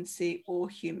decency or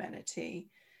humanity.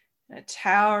 And a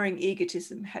towering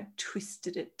egotism had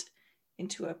twisted it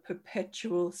into a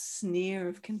perpetual sneer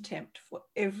of contempt for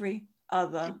every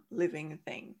other living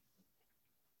thing.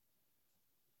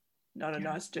 Not a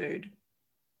nice dude.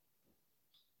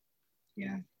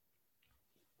 Yeah.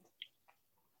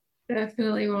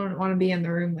 Definitely won't want to be in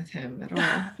the room with him at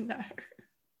all. No.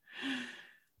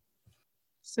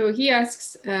 So he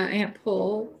asks Aunt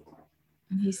Pole,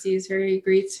 and he sees her, he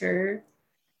greets her,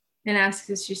 and asks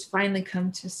if she's finally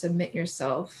come to submit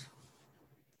yourself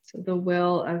to the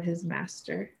will of his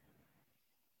master.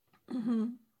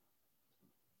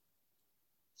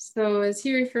 So is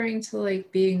he referring to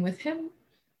like being with him?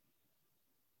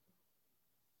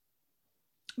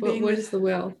 What is the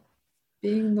will?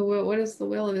 Being the will. What is the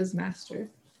will of his master?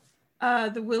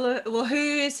 The will of, well, who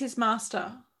is his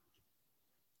master?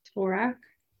 Torak,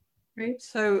 right?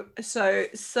 So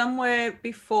somewhere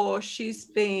before she's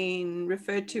been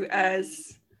referred to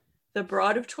as the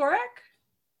bride of Torak.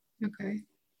 Okay.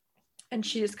 And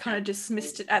she just kind of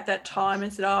dismissed it at that time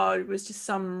and said, oh, it was just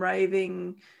some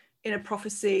raving in a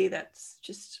prophecy. That's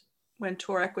just when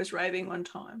Torak was raving one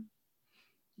time.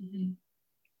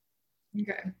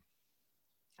 Okay.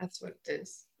 That's what it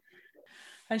is.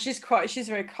 And she's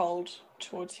very cold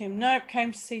towards him. Nope,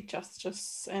 came to see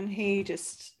justice. And he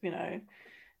just,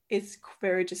 is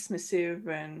very dismissive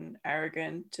and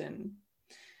arrogant. And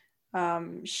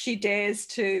she dares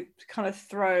to kind of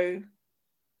throw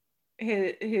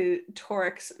his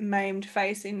Torak's maimed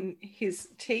face in his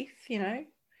teeth,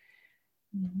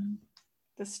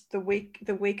 The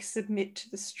weak submit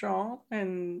to the strong.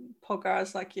 And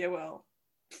Polgar's like, yeah, well,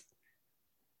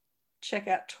 check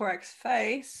out Torak's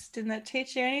face. Didn't that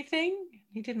teach you anything?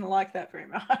 He didn't like that very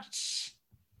much.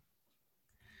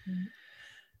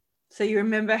 So you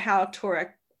remember how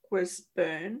Torak was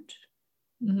burned?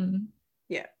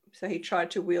 Yeah. So he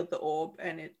tried to wield the orb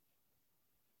and it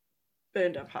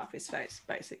burned up half his face,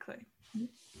 basically.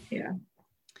 Yeah.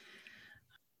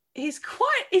 He's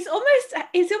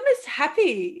almost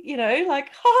happy,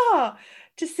 like,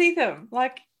 to see them.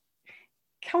 Like,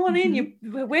 come on in.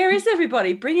 Where is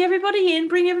everybody? Bring everybody in.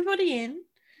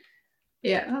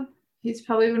 Yeah. He's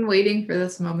probably been waiting for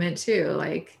this moment too.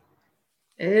 Like,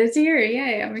 it's here.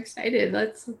 Yay, I'm excited.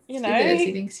 Let's do this.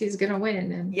 He thinks he's going to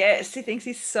win. And yes, he thinks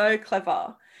he's so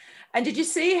clever. And did you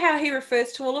see how he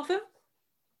refers to all of them?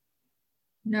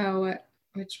 No,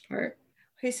 which part?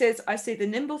 He says, I see the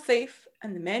nimble thief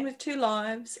and the man with 2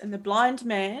 lives and the blind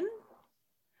man.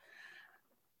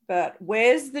 But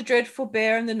where's the dreadful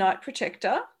bear and the night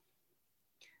protector,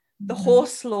 the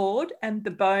horse lord and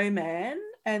the bowman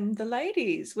and the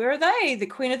ladies? Where are they? The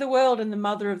queen of the world and the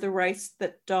mother of the race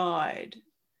that died.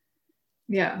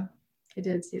 Yeah, I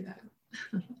did see that.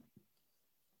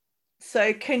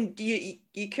 So can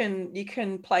you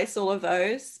can place all of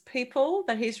those people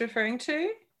that he's referring to?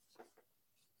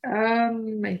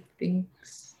 I think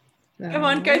so. Come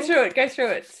on, go through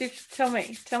it. See, tell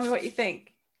me what you think.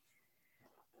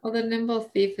 Well, the nimble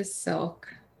thief is Silk.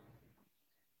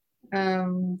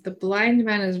 The blind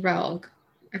man is Relg.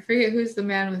 I forget who's the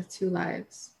man with 2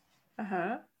 lives.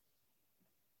 Uh-huh.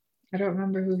 I don't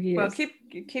remember who he Well, is.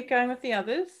 keep going with the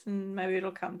others and maybe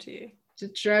it'll come to you. The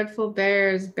dreadful bear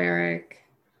is Barrack.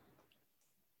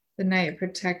 The night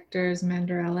protector is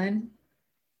Mandarellen.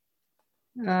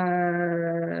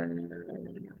 The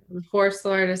horse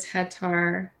lord is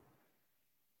Hetar.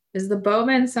 Is the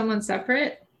bowman someone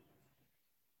separate?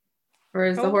 Or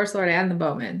is the horse lord and the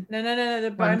bowman? No.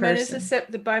 The bowman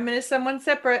is someone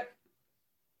separate.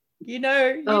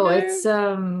 It's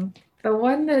the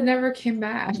one that never came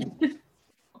back.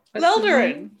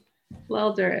 Leldarin.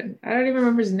 Leldarin. I don't even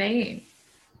remember his name.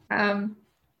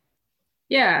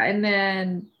 Yeah, and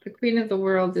then the queen of the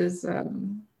world is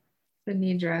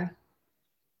Nidra.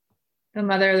 The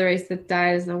mother of the race that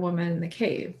died is the woman in the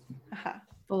cave.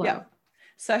 Below. Yeah.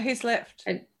 So who's left?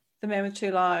 The man with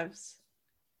 2 lives.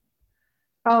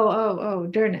 Oh,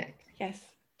 Dernek. Yes.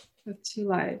 With 2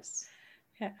 lives.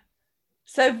 Yeah.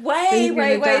 So way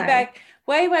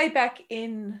back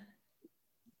in.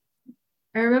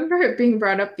 I remember it being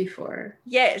brought up before.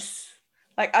 Yes.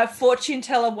 Like a fortune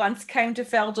teller once came to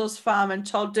Faldor's farm and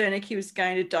told Dernek he was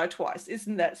going to die twice.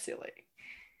 Isn't that silly?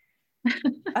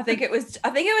 I think it was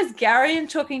Garion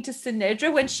talking to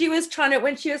Sinedra when she was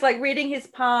like reading his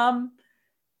palm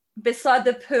beside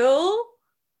the pool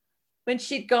when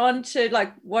she'd gone to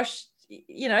like wash,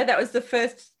 that was the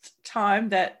first time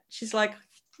that she's like,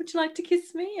 would you like to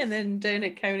kiss me? And then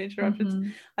Dernek came and interrupted. Mm-hmm.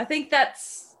 I think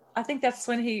that's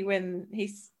when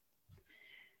he's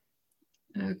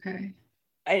okay.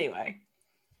 Anyway.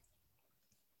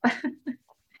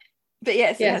 But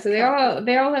yes. Yeah, so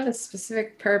they all have a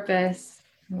specific purpose,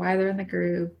 why they're in the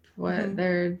group, what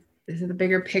this is the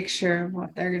bigger picture of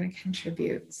what they're going to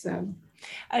contribute. So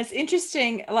and it's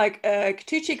interesting, like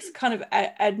Katuchik's kind of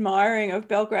admiring of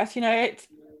Belgrath,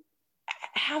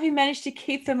 how have you managed to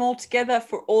keep them all together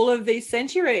for all of these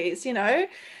centuries,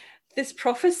 this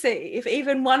prophecy, if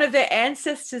even one of their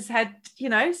ancestors had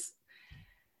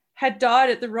died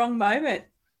at the wrong moment,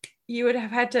 you would have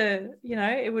had to,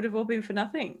 it would have all been for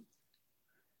nothing.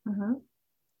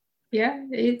 Yeah,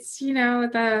 it's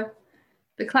the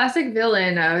classic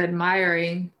villain of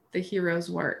admiring the hero's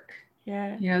work.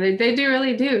 Yeah, they do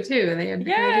really do too. They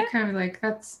do kind of like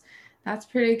that's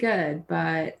pretty good,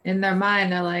 but in their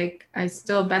mind they're like, I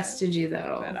still bested you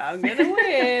though. But I'm gonna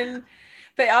win.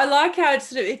 But I like how it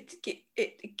sort of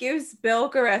it gives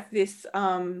Belgarath this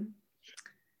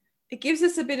it gives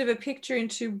us a bit of a picture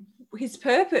into his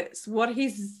purpose, what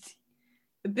he's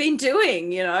been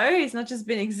doing. He's not just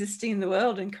been existing in the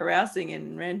world and carousing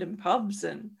in random pubs,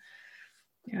 and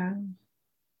he's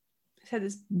had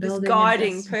this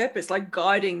guiding purpose, like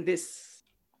guiding this.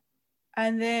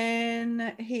 And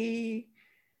then it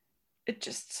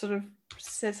just sort of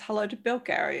says hello to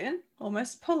Belgarion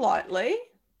almost politely.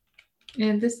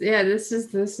 And this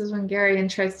is when Garion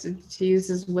tries to use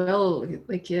his will,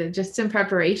 like just in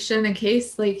preparation in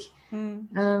case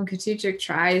Katuchik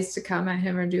tries to come at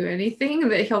him or do anything,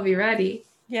 that he'll be ready.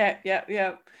 Yeah.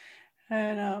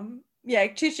 And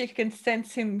Katuchik can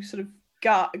sense him sort of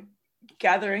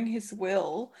gathering his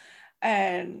will,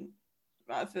 and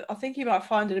I think you might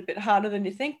find it a bit harder than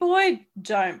you think. Boy,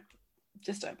 don't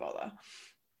bother.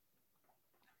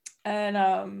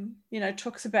 And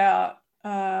talks about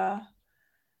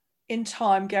in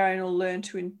time Garion will learn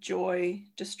to enjoy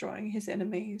destroying his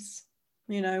enemies.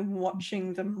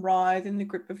 Watching them writhe in the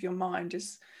grip of your mind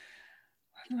is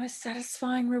one of the most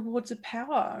satisfying rewards of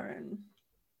power. And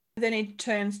then he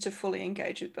turns to fully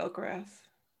engage with Belgarath.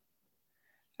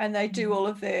 And they do all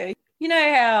of their,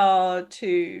 how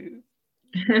to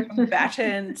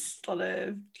combatants sort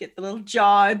of get the little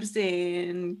jibes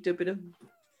in, do a bit of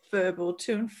verbal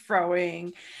to and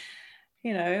froing,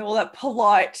 all that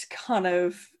polite kind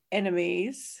of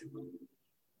enemies.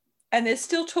 And they're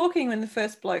still talking when the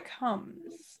first blow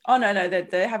comes. Oh, no,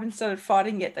 they haven't started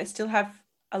fighting yet. They still have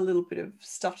a little bit of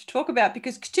stuff to talk about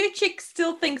because Katuchik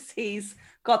still thinks he's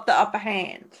got the upper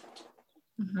hand.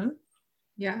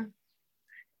 Yeah.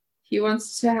 he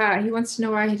wants to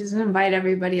know why he doesn't invite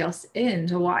everybody else in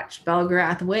to watch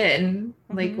Belgarath win.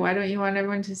 Like, why don't you want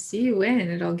everyone to see you win?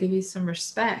 It'll give you some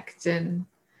respect. And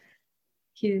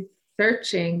he's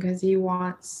searching because he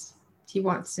wants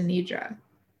Sinedra.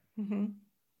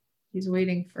 He's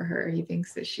waiting for her. He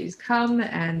thinks that she's come,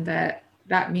 and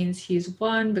that means he's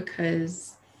won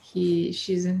because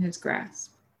she's in his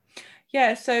grasp.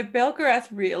 Yeah, so Belgarath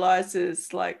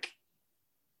realizes like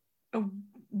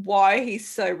why he's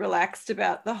so relaxed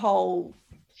about the whole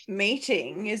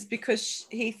meeting is because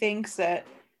he thinks that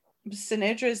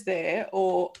Sinedra's there,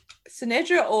 or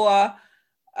Sinedra, or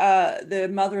the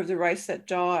mother of the race that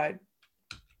died.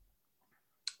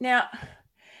 Now,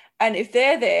 and if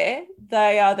they're there,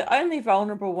 they are the only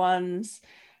vulnerable ones,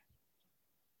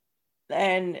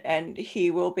 and he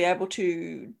will be able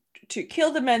to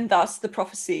kill them, and thus the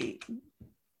prophecy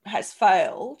has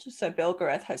failed. So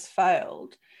Belgarath has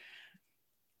failed.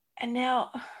 And now,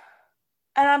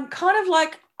 and I'm kind of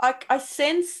like, I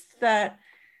sense that,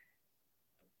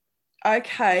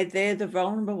 okay, they're the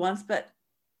vulnerable ones, but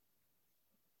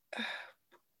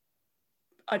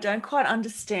I don't quite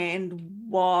understand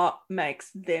what makes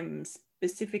them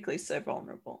specifically so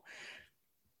vulnerable.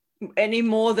 Any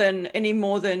more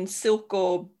than Silk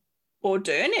or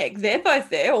Dernig. They're both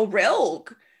there, or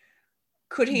Relg.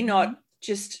 Could he not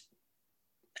just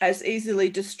as easily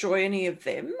destroy any of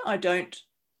them? I don't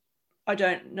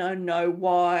know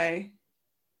why.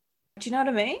 Do you know what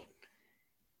I mean?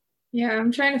 Yeah,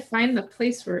 I'm trying to find the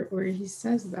place where he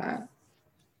says that.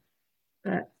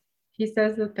 That he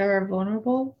says that they're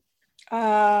vulnerable.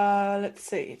 Let's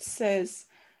see. It says,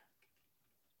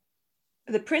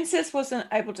 the princess wasn't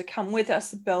able to come with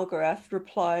us, Belgarath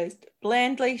replies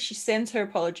blandly. She sends her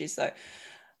apologies, though.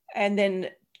 And then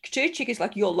Katuchik is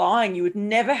like, you're lying. You would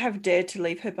never have dared to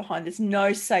leave her behind. There's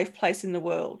no safe place in the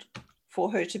world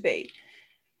for her to be.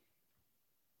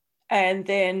 And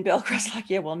then Belgarath's like,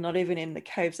 yeah, well, not even in the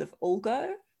caves of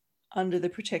Ulgo, under the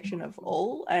protection of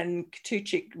Ul. And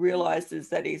Katuchik realizes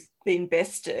that he's been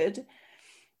bested.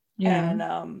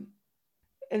 Yeah.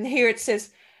 And here it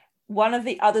says, one of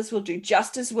the others will do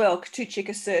just as well, Katuchik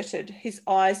asserted, his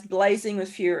eyes blazing with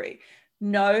fury.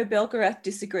 No, Belgarath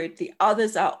disagreed. The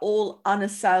others are all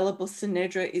unassailable.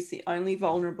 Sinedra is the only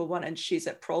vulnerable one, and she's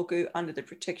at Prolgu under the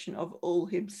protection of Ul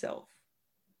himself.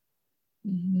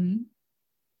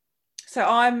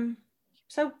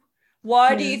 So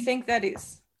why do you think that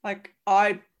is? Like,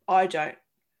 I don't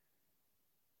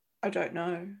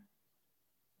know.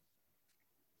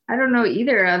 I don't know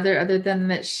either, other than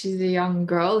that she's a young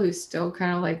girl who's still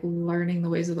kind of like learning the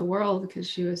ways of the world because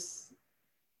she was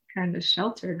kind of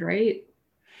sheltered, right?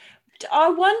 I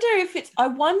wonder if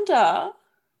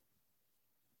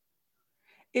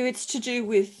it's to do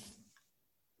with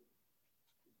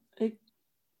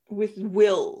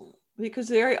will, because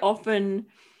very often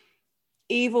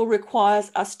evil requires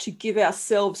us to give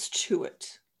ourselves to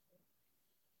it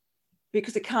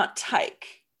because it can't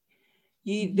take.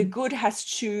 The good has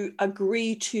to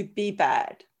agree to be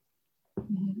bad,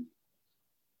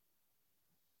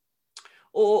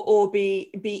 or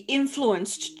be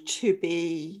influenced to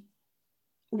be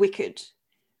wicked.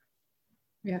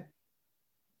 Yeah.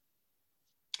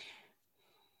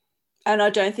 And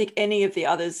I don't think any of the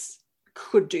others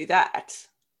could do that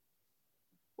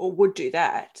or would do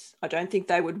that. I don't think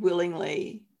they would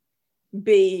willingly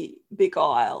be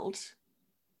beguiled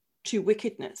to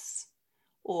wickedness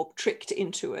or tricked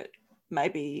into it.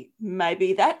 Maybe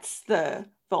that's the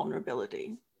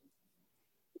vulnerability.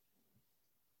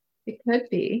 It could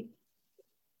be.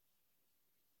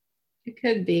 It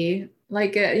could be.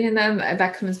 Like,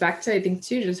 that comes back to, I think,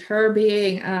 too, just her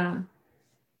being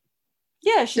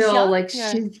she's still young. Like,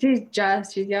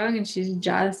 she's young, and she's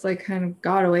just like kind of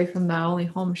got away from the only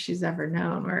home she's ever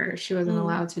known, where she wasn't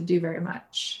allowed to do very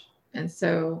much. And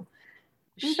so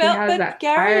she has that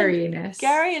fieriness.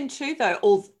 Garion too,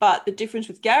 though. But the difference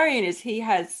with Garion is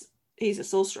he's a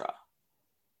sorcerer.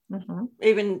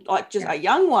 Even like just a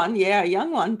young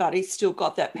one, but he's still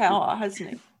got that power, hasn't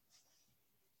he?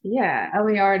 Yeah, and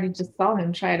we already just saw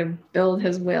him try to build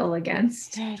his will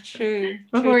against. Yeah, true.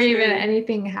 Before even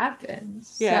anything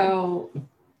happens. Yeah.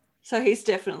 So he's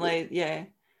definitely,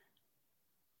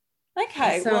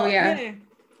 Okay. So yeah.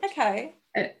 Okay.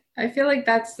 I feel like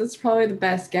that's probably the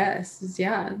best guess. Is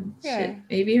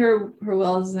maybe her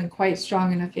will isn't quite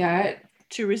strong enough yet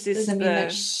to resist. Doesn't mean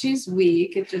that she's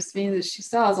weak. It just means that she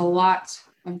still has a lot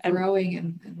of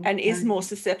growing and is more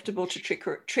susceptible to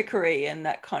trickery and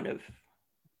that kind of.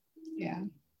 Yeah.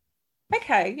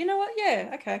 Okay. You know what?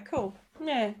 Yeah. Okay. Cool.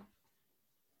 Yeah.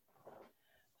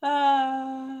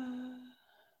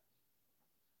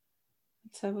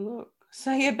 Let's have a look.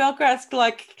 So yeah, Belgrath's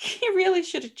like, you really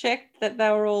should have checked that they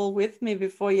were all with me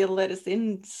before you let us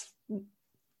in,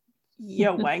 you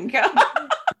wanker.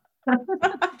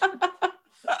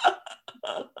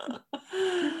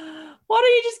 Why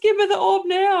don't you just give me the orb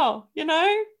now? You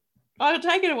know, I'll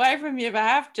take it away from you if I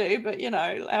have to, but you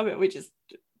know, how about we just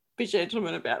be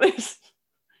gentlemen about this?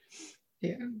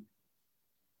 Yeah.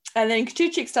 And then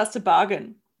Katuchik starts to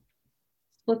bargain.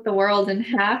 Split the world in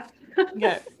half.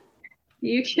 Yeah.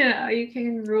 You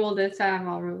can rule this half,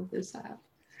 I'll rule this half.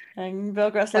 And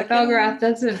Belgrath's But like, Belgrath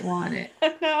doesn't want it.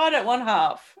 No, I don't want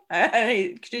half.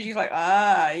 And Katuchik's like,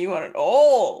 you want it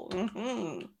all.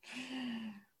 Mm-hmm. Of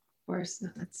course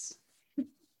not.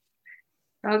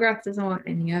 Belgrath doesn't want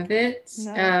any of it.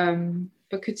 No.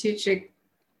 But Katuchik,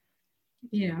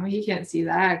 he can't see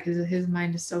that because his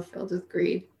mind is so filled with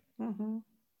greed. Mm-hmm.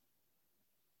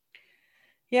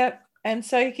 Yep. And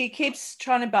so he keeps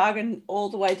trying to bargain all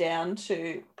the way down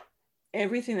to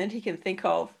everything that he can think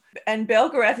of. And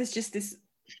Belgarath is just this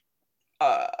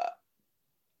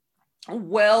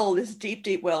this deep,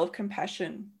 deep well of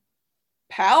compassion,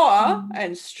 power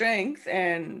and strength,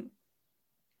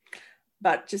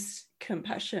 but just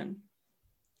compassion,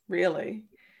 really.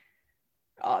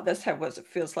 That's what it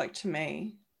feels like to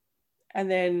me.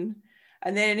 And then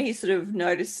he sort of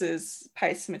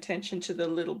pays some attention to the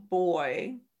little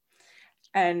boy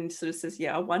and sort of says,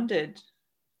 I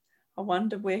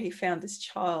wonder where he found this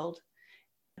child.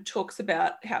 It talks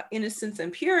about how innocence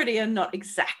and purity are not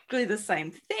exactly the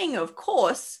same thing, of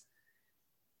course,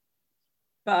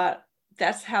 but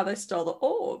that's how they stole the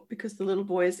orb, because the little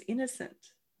boy is innocent.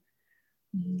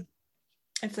 Mm-hmm.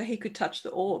 And so he could touch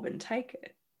the orb and take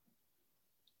it.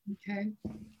 Okay.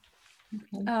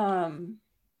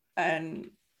 And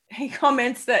he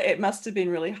comments that it must have been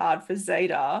really hard for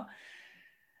Zadar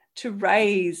to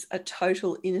raise a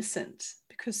total innocent,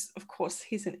 because of course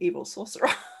he's an evil sorcerer.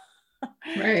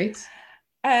 Right.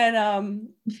 And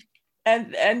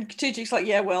Katuchik's like,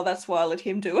 well, that's why I let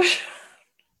him do it.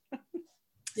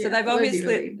 So they've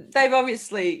obviously,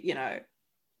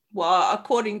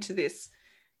 according to this,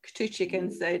 Katuchik and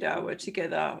Zadar were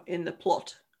together in the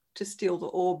plot to steal the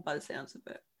orb, by the sounds of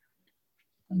it.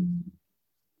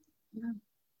 Yeah.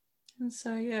 And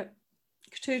so,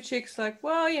 Katuchik's like,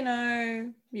 well,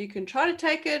 you can try to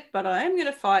take it, but I am going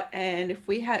to fight. And if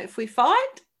we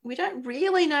fight, we don't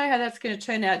really know how that's going to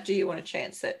turn out. Do you want to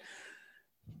chance it?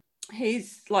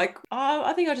 He's like,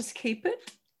 I think I'll just keep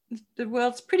it. The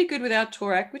world's pretty good without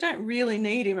Torak. We don't really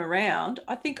need him around.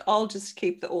 I think I'll just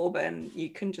keep the orb and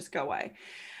you can just go away.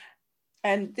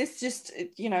 And this just,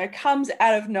 comes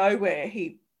out of nowhere.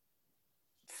 He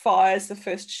fires the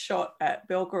first shot at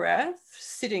Belgarath,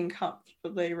 sitting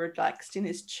comfortably relaxed in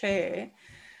his chair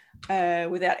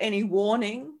without any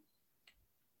warning.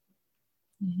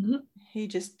 Mm-hmm. He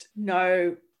just,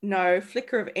 no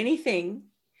flicker of anything.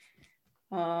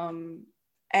 And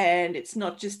it's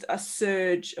not just a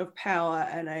surge of power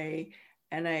and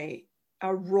a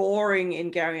roaring in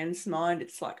Garion's mind.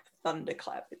 It's like a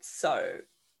thunderclap. It's so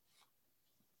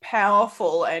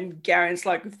powerful. And Garion's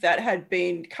like, if that had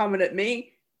been coming at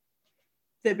me,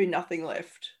 there'd be nothing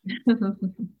left.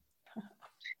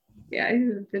 Yeah,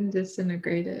 he's been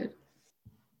disintegrated.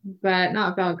 But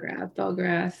not Belgrath.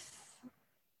 Belgrath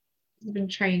has been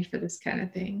trained for this kind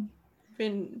of thing.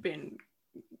 Been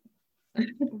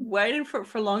waiting for it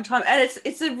for a long time. And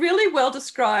it's a really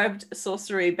well-described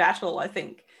sorcery battle, I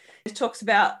think. It talks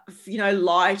about,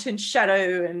 light and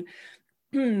shadow and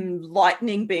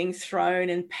lightning being thrown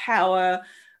and power,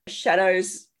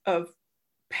 shadows of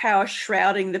power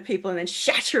shrouding the people and then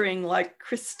shattering like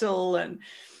crystal, and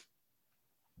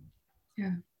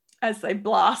as they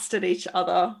blast at each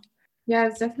other. Yeah,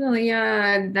 it's definitely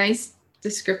a nice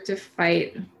descriptive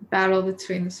battle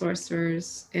between the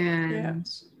sorcerers, and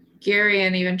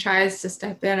Garion even tries to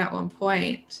step in at one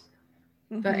point,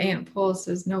 but Aunt Pole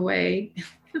says, no way.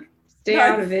 Stay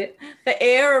out of it. The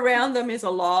air around them is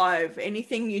alive.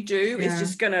 Anything you do is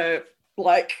just gonna it's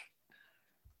like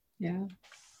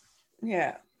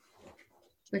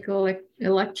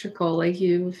electrical, like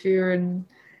if you're in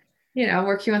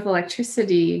working with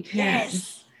electricity, you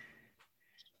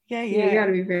got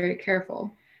to be very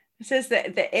careful. It says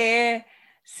that the air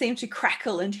seemed to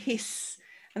crackle and hiss,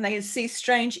 and they can see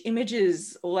strange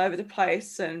images all over the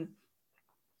place, and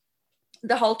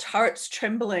the whole turret's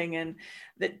trembling, and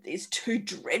these two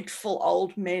dreadful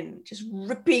old men just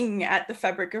ripping at the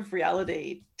fabric of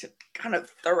reality to kind of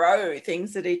throw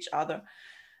things at each other.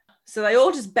 So they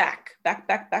all just back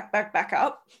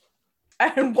up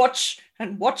and watch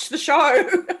the show,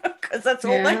 because that's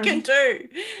all they can do.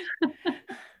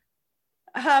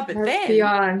 But then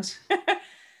beyond.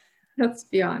 That's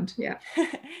beyond, yeah.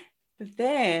 But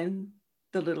then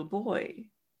the little boy.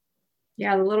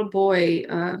 Yeah, the little boy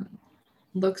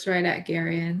looks right at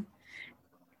Garion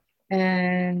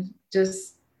and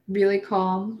just really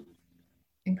calm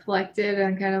and collected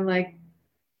and kind of like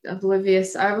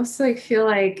oblivious. I almost like feel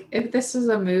like if this was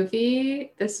a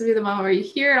movie, this would be the moment where you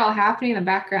hear it all happening in the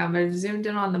background, but it's zoomed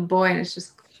in on the boy and it's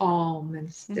just calm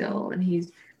and still. And he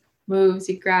moves,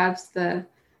 he grabs the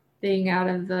thing out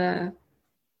of the,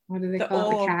 what do they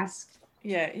call it? The cask.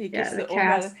 Yeah, he gets the orb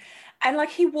out of, and like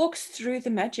he walks through the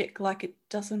magic like it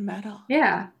doesn't matter.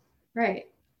 Yeah, right.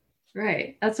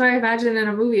 Right. That's what I imagine in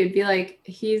a movie. It'd be like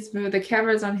he's moved, the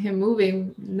camera's on him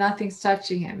moving, nothing's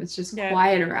touching him. It's just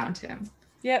quiet around him.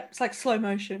 Yeah, it's like slow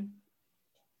motion.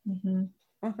 Mm-hmm.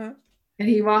 Uh-huh. And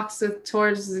he walks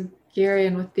towards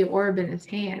Garion with the orb in his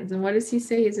hands. And what does he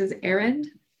say? He says, errand?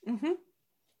 Mm-hmm.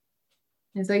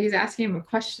 It's like he's asking him a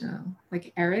question.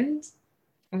 Like, errand?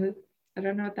 I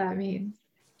don't know what that means.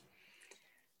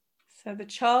 So the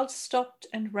child stopped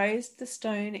and raised the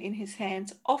stone in his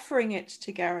hands, offering it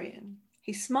to Garion.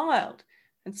 He smiled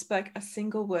and spoke a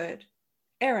single word,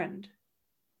 errand.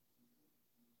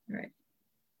 Right.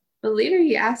 But later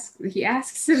he asks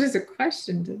it as a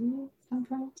question, doesn't he? At some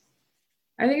point?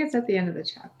 I think it's at the end of the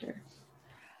chapter.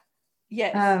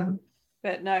 Yes.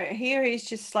 But no, here he's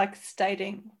just like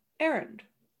stating errand.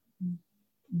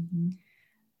 Mm-hmm.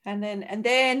 And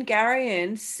then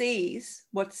Garion sees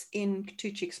what's in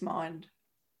K'tuchik's mind.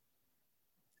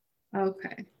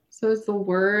 Okay. So is the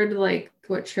word like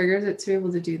what triggers it to be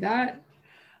able to do that?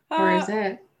 Or is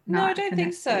it not? No, I don't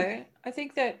think so. I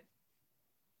think that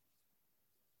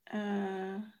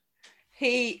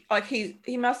he's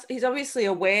obviously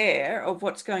aware of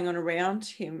what's going on around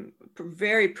him,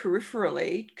 very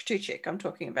peripherally, K'tuchik I'm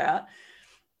talking about.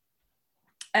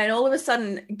 And all of a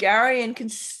sudden, Garion can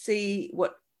see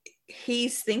what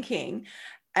he's thinking,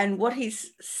 and what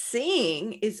he's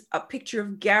seeing is a picture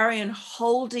of Garion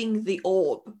holding the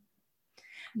orb.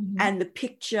 Mm-hmm. And the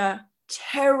picture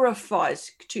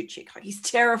terrifies K'tuchik. Like he's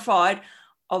terrified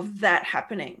of that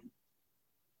happening.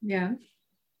 Yeah.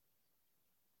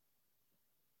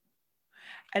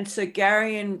 And so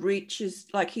Garion reaches,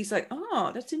 like he's like,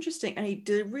 oh, that's interesting. And he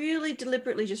really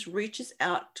deliberately just reaches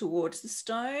out towards the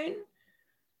stone,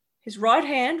 his right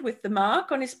hand with the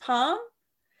mark on his palm.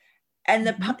 And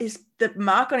the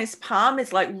mark on his palm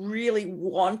is like really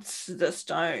wants the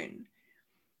stone.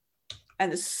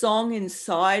 And the song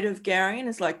inside of Garion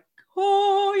is like,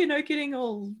 oh, getting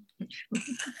all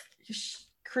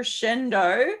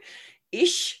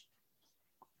crescendo-ish.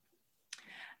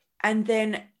 And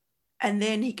then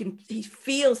he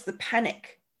feels the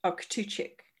panic of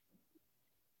K'tuchik.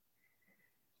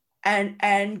 And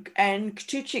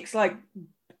K'tuchik's like,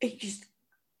 he just,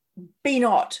 be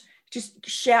not. Just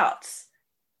shouts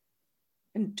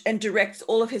and directs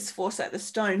all of his force at the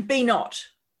stone, be not.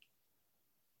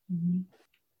 Mm-hmm.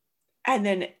 And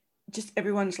then just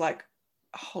everyone's like,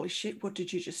 holy shit, what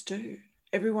did you just do?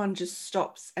 Everyone just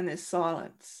stops and there's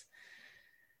silence.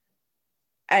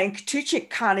 And K'tuchik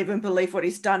can't even believe what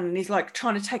he's done. And he's like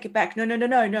trying to take it back. No,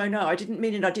 I didn't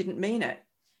mean it.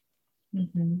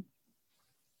 Mm-hmm.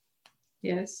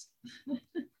 Yes.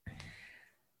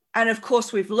 And of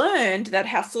course, we've learned that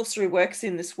how sorcery works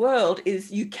in this world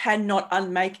is you cannot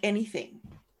unmake anything.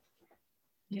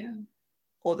 Yeah.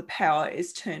 Or the power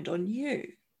is turned on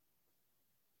you.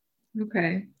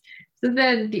 Okay. So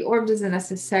then the orb doesn't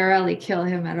necessarily kill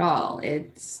him at all.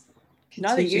 It's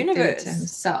the universe. To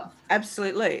himself.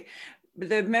 Absolutely.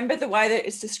 Remember the way that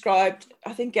it's described,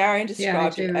 I think Garion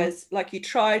described it as like you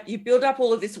build up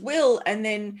all of this will and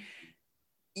then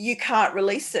you can't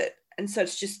release it. And so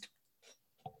it's just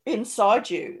inside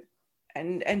you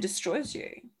and destroys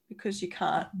you because you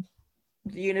can't,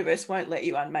 the universe won't let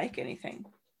you unmake anything.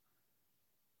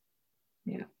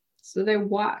 Yeah. So they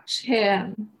watch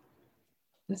him.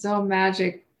 It's all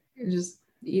magic. It just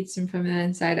eats him from the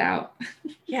inside out.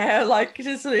 Yeah, like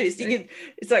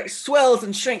it's like swells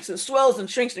and shrinks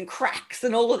and cracks,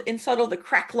 and inside all the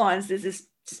crack lines there's this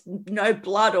just no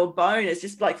blood or bone. It's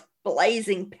just like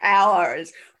blazing power.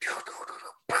 It's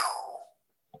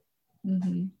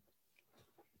mm-hmm.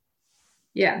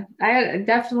 Yeah, I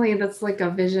definitely, that's like a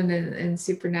vision in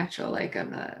Supernatural, like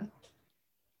like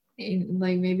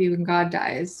maybe when God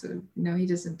dies. No, he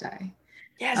doesn't die.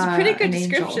 Yeah, it's a pretty good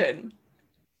description. Angel.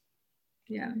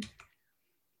 Yeah.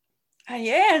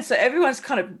 Yeah, and so everyone's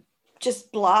kind of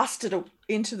just blasted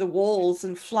into the walls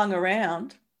and flung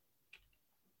around.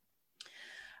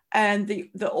 And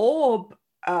the orb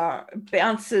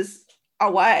bounces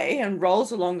away and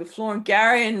rolls along the floor, and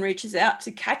Garion reaches out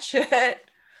to catch it.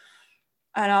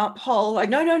 And Aunt Pol like,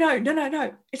 no.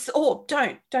 It's the orb.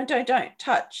 Don't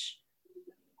touch.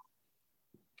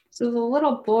 So the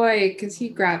little boy, because he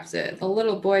grabs it, the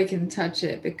little boy can touch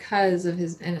it because of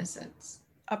his innocence.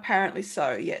 Apparently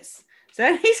so, yes.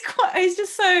 So he's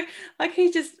just so, like,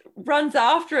 he just runs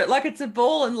after it like it's a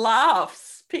ball and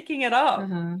laughs, picking it up.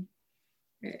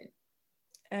 Right.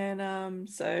 And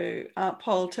so Aunt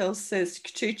Pol says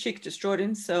Katuchik destroyed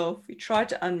himself. He tried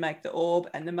to unmake the orb,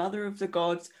 and the Mother of the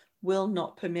Gods will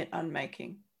not permit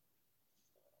unmaking.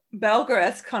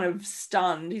 Balgarath's kind of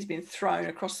stunned. He's been thrown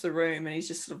across the room, and he's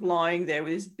just sort of lying there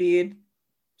with his beard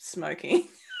smoking.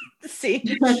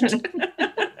 Singed.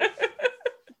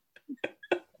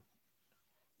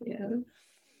 Yeah.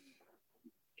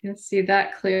 Can see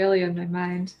that clearly in my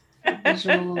mind.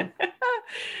 Visual.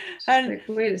 And like,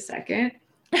 wait a second.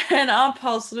 And Aunt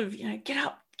Pol sort of, get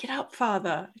up,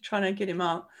 Father, trying to get him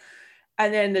up.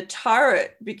 And then the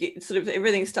turret begins, sort of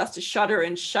everything starts to shudder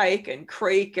and shake and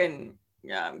creak and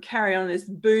carry on. This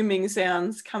booming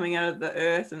sounds coming out of the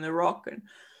earth and the rock. And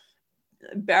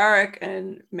Beric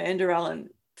and Mandarellen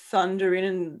thunder in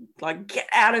and like, get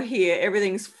out of here.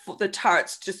 The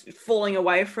turret's just falling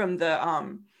away from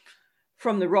the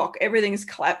rock. Everything's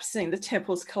collapsing. The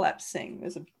temple's collapsing.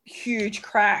 There's a huge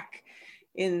crack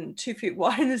 2 feet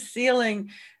wide in the ceiling.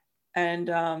 And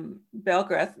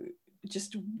Belgarath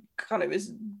just kind of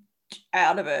is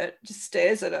out of it, just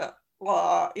stares at her,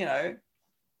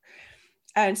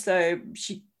 And so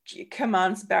she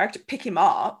commands Beric to pick him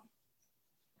up.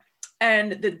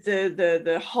 And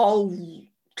the whole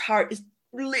turret is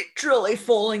literally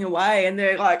falling away. And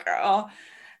they're like, oh.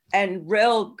 And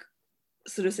Relg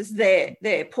sort of says,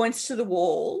 there, points to the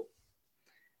wall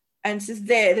and says,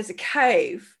 there's a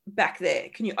cave back there.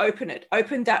 Can you open it?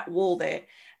 Open that wall there.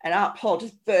 And Aunt Pol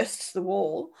just bursts the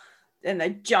wall. And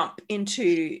they jump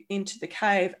into the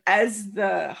cave as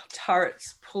the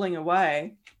turret's pulling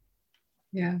away.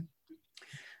 Yeah.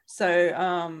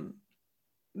 So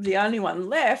the only one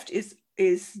left is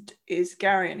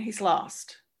Garion. He's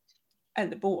last.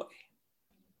 And the boy.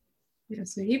 Yeah,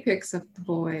 so he picks up the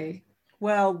boy.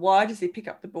 Well, why does he pick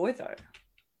up the boy, though?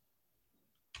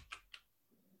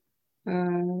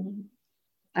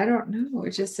 I don't know.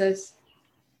 It just says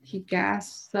he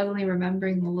gasps, suddenly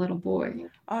remembering the little boy.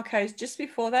 Okay, just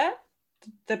before that?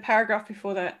 The paragraph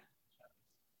before that.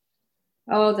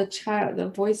 Oh, the child, the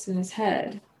voice in his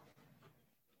head.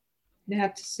 They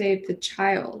have to save the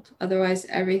child. Otherwise,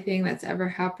 everything that's ever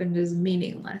happened is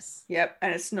meaningless. Yep,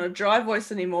 and it's not a dry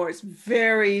voice anymore. It's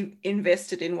very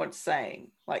invested in what's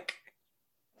saying. Like,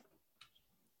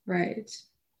 right.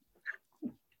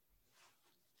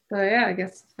 So yeah, I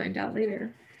guess we'll find out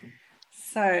later.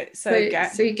 So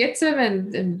he gets him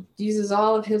and uses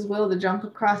all of his will to jump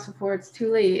across before it's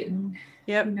too late. And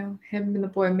yep. Him and the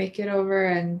boy make it over,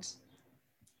 and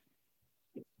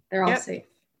they're all safe.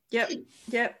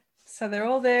 Yep. So they're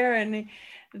all there, and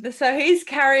so he's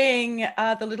carrying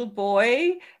the little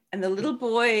boy, and the little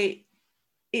boy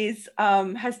is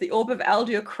has the orb of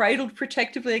Aldur cradled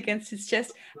protectively against his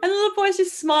chest, and the little boy's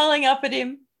just smiling up at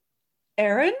him.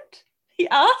 Errand? He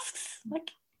asks,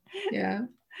 like, yeah.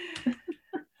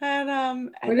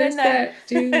 And what does that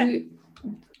do?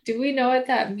 Do we know what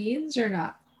that means or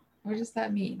not? What does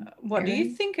that mean? What do you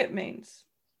think it means?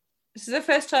 This is the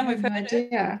first time we've heard it.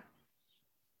 Yeah.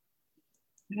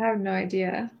 I have no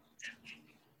idea.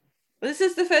 This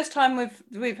is the first time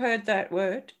we've heard that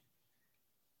word.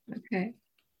 Okay.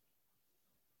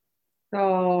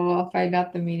 So I'll find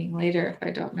out the meaning later if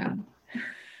I don't know.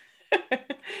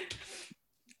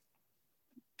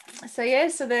 So yeah,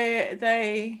 so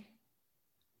they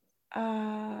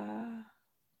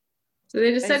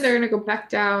decide they're gonna go back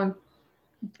down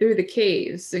through the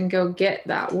caves and go get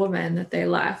that woman that they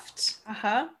left.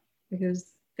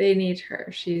 Because they need her.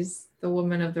 She's the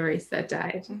woman of the race that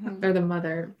died, or the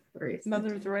mother of the race.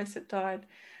 Mother of the race that died.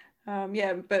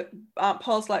 But Aunt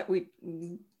Pol's like, we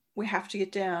have to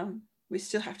get down. We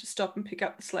still have to stop and pick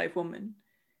up the slave woman.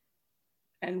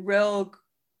 And Relg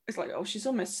is like, oh, she's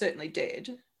almost certainly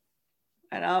dead.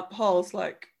 And Aunt Pol's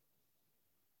like,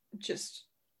 just,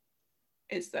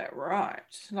 is that right?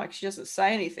 Like, she doesn't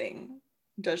say anything.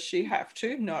 Does she have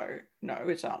to? No,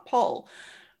 it's Aunt Pol.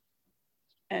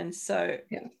 And so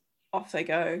off they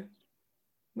go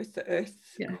with the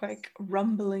earthquake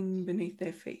rumbling beneath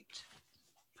their feet.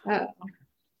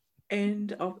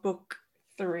 End of book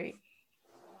 3.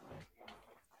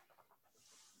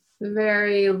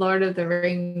 Very Lord of the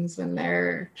Rings when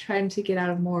they're trying to get out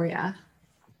of Moria.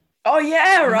 Oh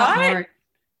yeah, right.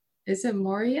 Is it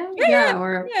Moria? Yeah.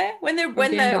 When the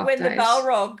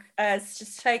Balrog has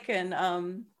just taken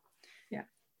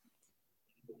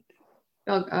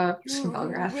You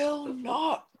Belgraph. will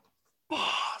not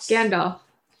pass. Gandalf.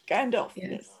 Gandalf, Yes.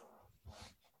 yes.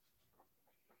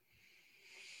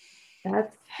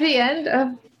 That's the end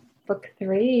of book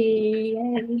 3.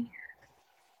 Yay.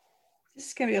 This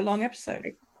is going to be a long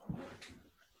episode.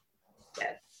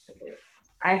 Yes.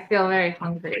 I feel very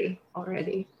hungry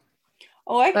already.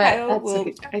 Oh, okay. But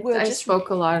that's okay. I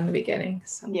spoke a lot in the beginning.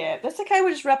 So. Yeah, that's okay.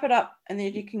 We'll just wrap it up and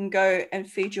then you can go and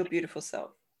feed your beautiful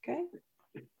self. Okay?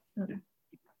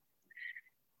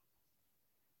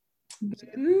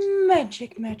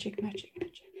 Magic, magic, magic,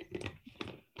 magic.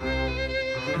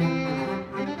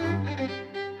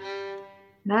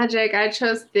 Magic. I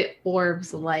chose the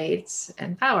orbs, light,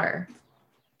 and power.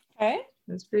 Okay.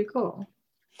 That's pretty cool.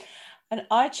 And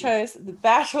I chose the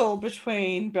battle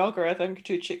between Belgarath and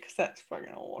Katuchik because that's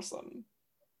fucking awesome.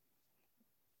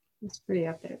 It's pretty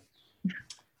epic.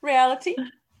 Reality.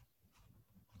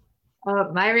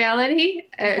 My reality,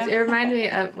 it reminded me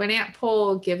of when Aunt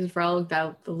Pole gives Relg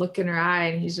the look in her eye,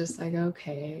 and he's just like,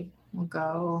 "Okay, we'll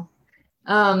go."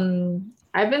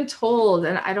 I've been told,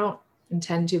 and I don't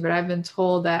intend to, but I've been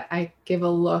told that I give a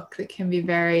look that can be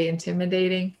very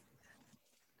intimidating,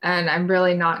 and I'm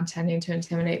really not intending to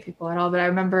intimidate people at all. But I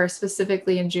remember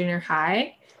specifically in junior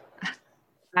high,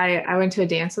 I went to a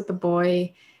dance with a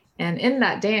boy, and in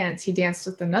that dance, he danced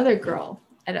with another girl.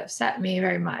 It upset me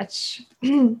very much.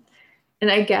 And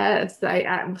I guess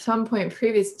at some point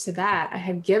previous to that, I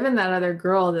had given that other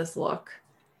girl this look.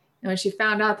 And when she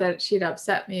found out that she'd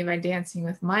upset me by dancing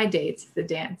with my dates at the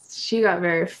dance, she got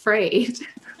very afraid.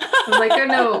 I was like,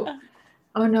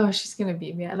 oh no, she's going to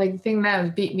beat me up. Like the thing that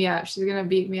was beat me up, she's going to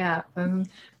beat me up. And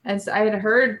so I had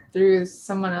heard through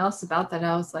someone else about that.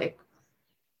 I was like,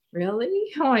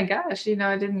 really? Oh my gosh, I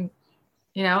didn't,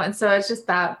 and so it's just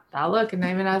that look. And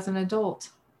even as an adult.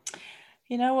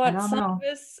 You know what? Some of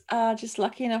us are just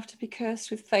lucky enough to be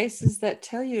cursed with faces that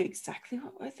tell you exactly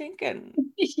what we're thinking.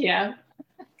 Yeah.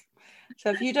 So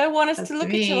if you don't want us to look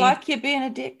at you like you're being a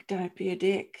dick, don't be a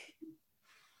dick.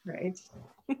 Right.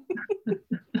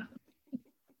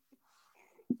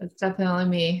 That's definitely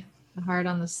me, the heart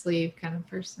on the sleeve kind of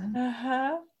person.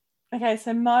 Okay,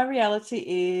 so my reality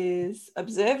is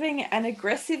observing an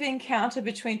aggressive encounter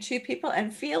between two people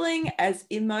and feeling as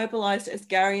immobilized as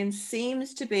Garion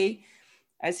seems to be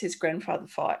as his grandfather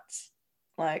fights.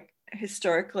 Like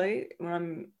historically, when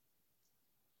I'm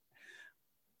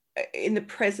in the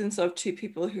presence of two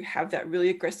people who have that really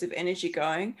aggressive energy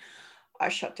going, I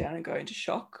shut down and go into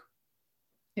shock.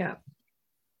 Yeah.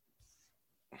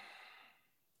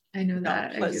 I know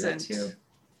that. I do that too.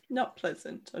 Not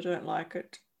pleasant. I don't like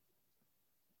it.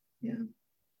 Yeah.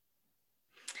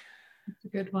 It's a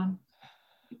good one.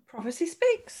 Prophecy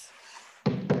speaks.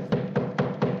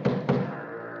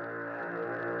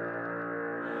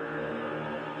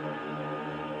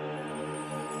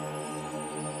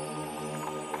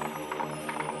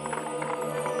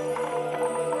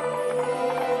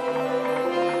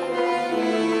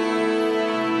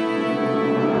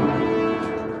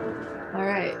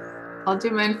 I'll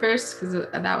do mine first because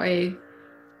that way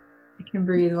I can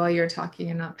breathe while you're talking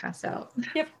and not pass out.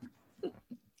 Yep.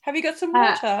 Have you got some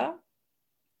water?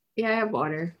 Yeah, I have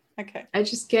water. Okay. I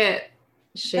just get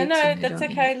shakes. No, that's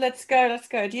okay. Let's go.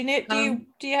 Do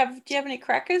you have any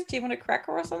crackers? Do you want a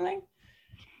cracker or something?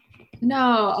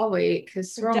 No, I'll wait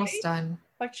because we're almost done.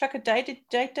 Like chuck a date?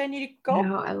 Date don't need to go?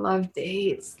 No, I love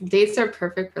dates. Dates are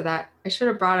perfect for that. I should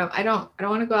have brought him. I don't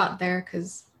want to go out there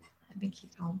because I think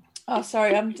he's home. Oh,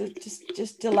 sorry. I'm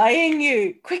just delaying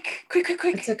you. Quick.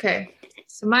 It's okay.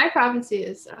 So my prophecy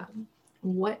is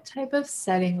what type of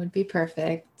setting would be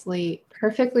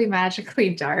perfectly magically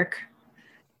dark,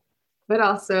 but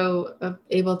also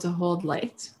able to hold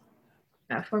light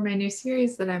for my new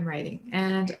series that I'm writing.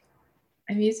 And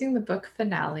I'm using the book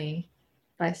Finale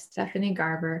by Stephanie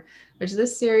Garber, which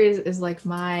this series is like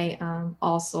my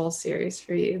All Soul series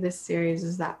for you. This series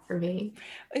is that for me.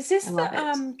 Is this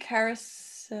the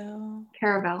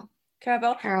Caraval? I've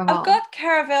got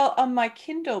Caraval on my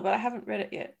Kindle, but I haven't read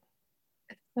it yet.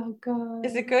 It's so good.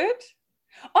 Is it good?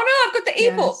 Oh no, I've got the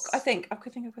ebook. Yes. I think I've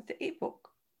got the ebook.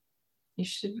 You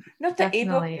should not the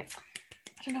ebook. I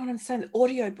don't know what I'm saying. The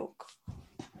audio book.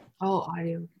 Oh,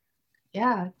 audio.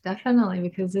 Yeah, definitely,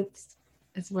 because it's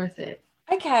worth it.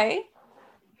 Okay.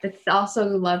 It's also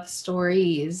love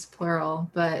stories,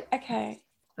 plural, but okay.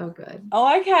 So good.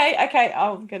 Oh, okay.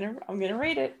 I'm gonna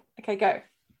read it. Okay, go.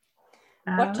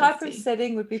 What type of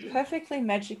setting would be perfectly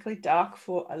magically dark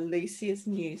for Alicia's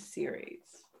new series?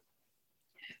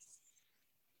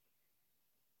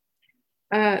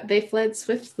 They fled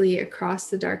swiftly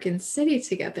across the darkened city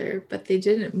together, but they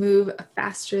didn't move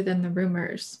faster than the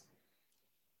rumors.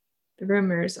 The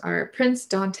rumors are Prince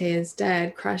Dante is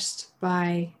dead, crushed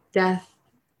to death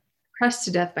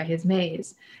by his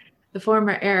maze. The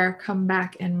former heir come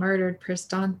back and murdered Prince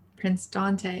Dante.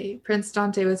 Prince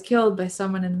Dante was killed by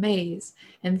someone in the maze.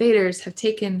 Invaders have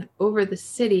taken over the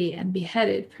city and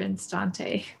beheaded Prince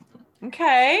Dante.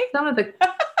 Okay. Some of the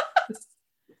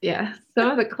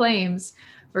claims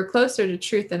were closer to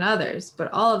truth than others,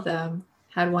 but all of them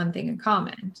had one thing in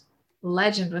common.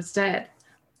 Legend was dead.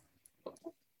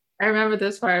 I remember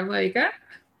this part. I'm like,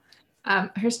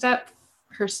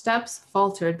 her steps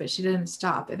faltered, but she didn't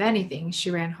stop. If anything, she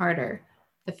ran harder.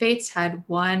 The Fates had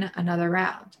won another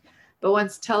round. But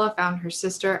once Tella found her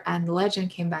sister and the legend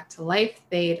came back to life,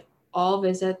 they'd all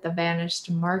visit the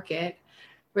vanished market,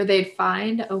 where they'd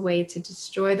find a way to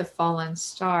destroy the fallen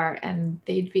star, and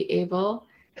they'd be able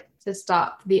to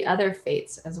stop the other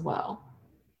Fates as well.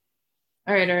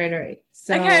 All right.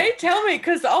 So, okay, tell me,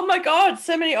 because oh my God,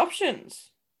 so many options.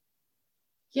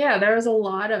 Yeah, there was a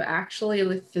lot of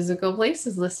actually physical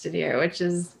places listed here, which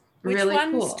is really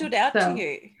cool. Which one stood out to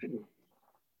you?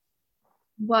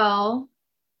 Well,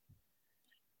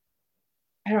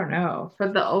 I don't know. For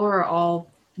the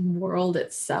overall world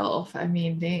itself, I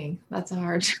mean, dang, that's a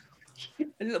hard.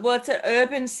 Well, it's an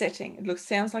urban setting. It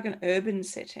sounds like an urban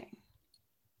setting.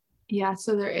 Yeah,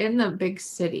 so they're in the big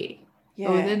city. Yeah.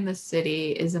 But within the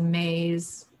city is a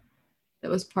maze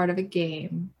that was part of a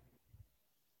game.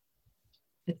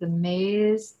 It's a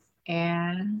maze,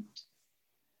 and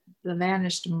the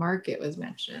vanished market was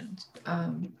mentioned.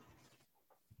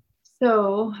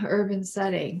 So urban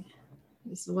setting.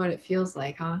 This is what it feels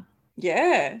like, huh?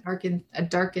 Yeah. A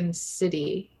darkened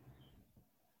city.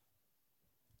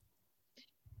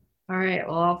 All right,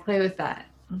 well, I'll play with that.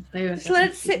 Just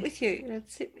let it sit with you.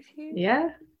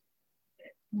 Yeah.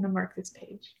 I'm gonna mark this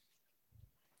page.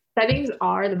 Settings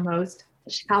are the most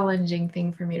challenging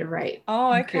thing for me to write.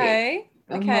 Oh, okay.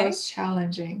 The most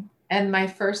challenging. And my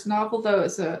first novel, though,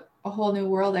 is a whole new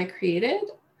world I created.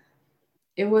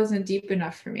 It wasn't deep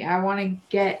enough for me. I want to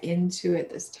get into it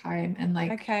this time and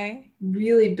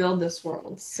really build this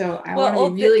world. So I want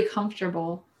to be really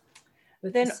comfortable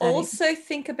with then also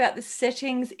think about the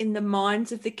settings in the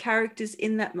minds of the characters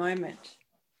in that moment.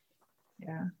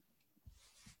 Yeah.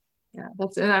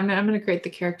 And I'm going to create the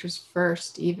characters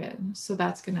first, even. So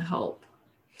that's going to help.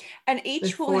 And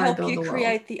each will help you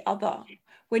create the other.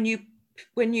 When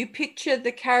you picture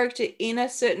the character in a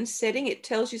certain setting, it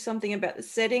tells you something about the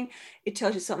setting. It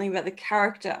tells you something about the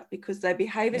character because they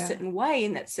behave a certain way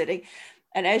in that setting.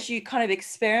 And as you kind of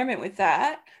experiment with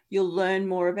that, you'll learn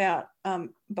more about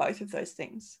both of those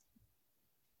things.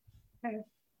 Okay.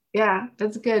 Yeah,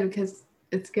 that's good because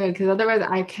otherwise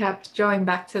I kept going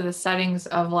back to the settings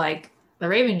of like the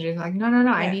Raven Dreams. Like, no,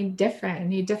 I need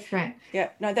different. Yeah,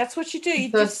 no, that's what you do.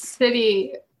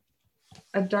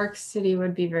 A dark city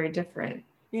would be very different.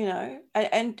 You know,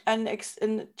 and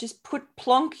just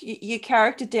plonk your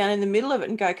character down in the middle of it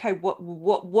and go, okay,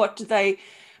 what do they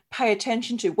pay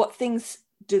attention to? What things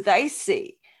do they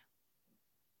see?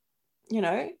 You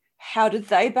know, how do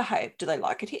they behave? Do they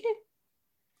like it here?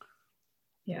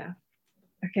 Yeah.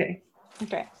 Okay.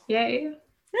 Yay.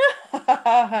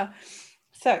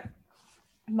 So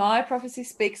my Prophecy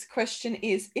Speaks question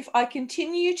is, if I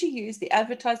continue to use the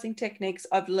advertising techniques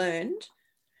I've learned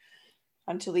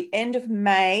until the end of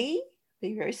May,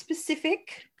 be very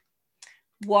specific,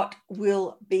 what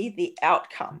will be the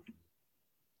outcome?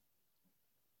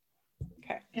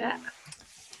 Okay. Yeah.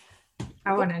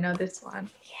 I want to know this one.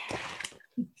 Yeah.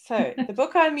 So the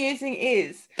book I'm using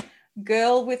is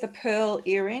Girl with a Pearl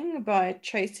Earring by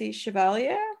Tracy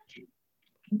Chevalier.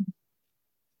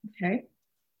 Okay.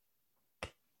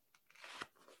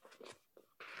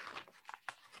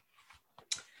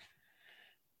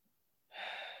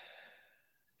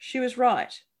 She was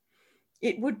right.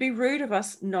 It would be rude of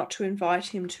us not to invite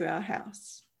him to our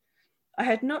house. I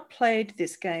had not played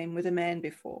this game with a man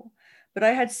before, but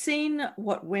I had seen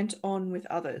what went on with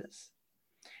others.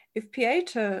 If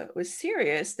Pietro was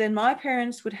serious, then my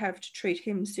parents would have to treat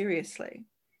him seriously.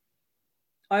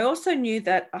 I also knew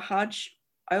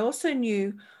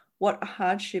what a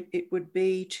hardship it would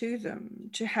be to them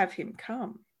to have him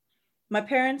come. My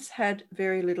parents had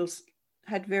very little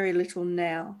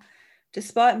now,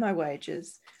 despite my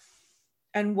wages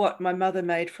and what my mother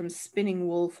made from spinning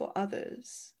wool for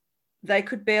others. They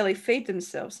could barely feed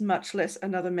themselves, much less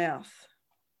another mouth.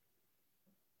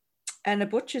 And a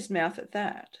butcher's mouth at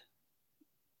that.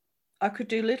 I could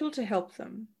do little to help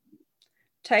them.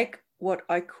 Take what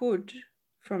I could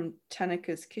from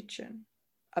Tanika's kitchen,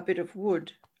 a bit of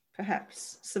wood,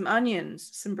 perhaps, some onions,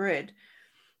 some bread.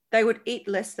 They would eat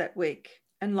less that week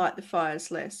and light the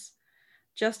fires less.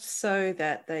 just so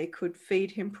that they could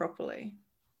feed him properly.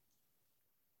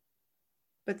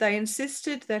 But they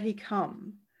insisted that he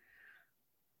come.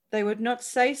 They would not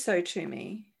say so to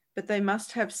me, but they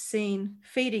must have seen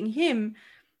feeding him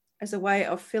as a way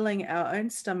of filling our own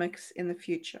stomachs in the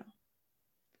future.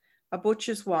 A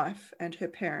butcher's wife and her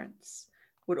parents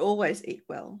would always eat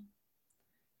well.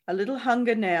 A little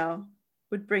hunger now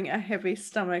would bring a heavy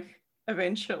stomach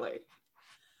eventually.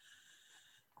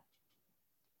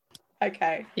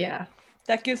 Okay. Yeah.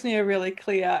 That gives me a really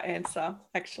clear answer,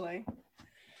 actually.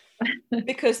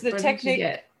 Because the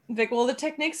the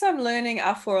techniques I'm learning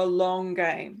are for a long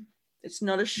game. It's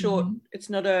not a short, it's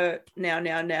not a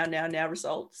now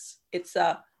results. It's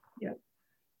a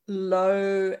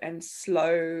low and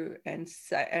slow and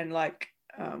like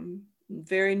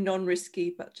very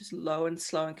non-risky, but just low and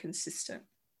slow and consistent.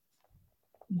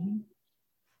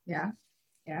 Yeah.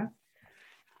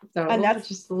 So and that's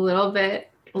just a little bit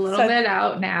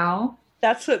out now.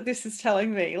 That's what this is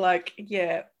telling me. Like,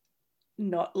 yeah,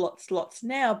 not lots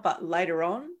now, but later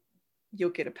on, you'll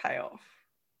get a payoff.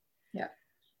 Yeah.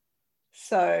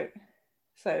 So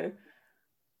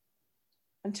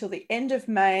until the end of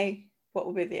May, what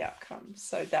will be the outcome?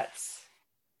 So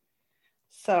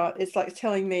it's like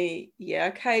telling me, yeah,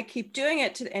 okay, keep doing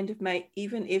it to the end of May,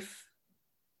 even if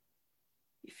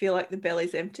you feel like the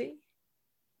belly's empty.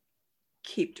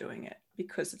 Keep doing it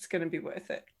because it's going to be worth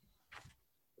it.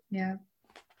 Yeah.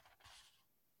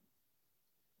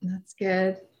 That's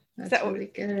good. That's really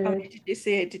good. Did you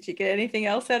see it? Did you get anything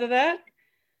else out of that?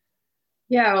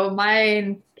 Yeah, well,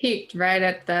 mine peaked right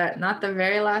at not the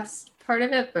very last part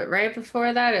of it, but right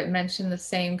before that, it mentioned the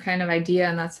same kind of idea,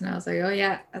 and that's when I was like, oh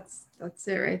yeah, that's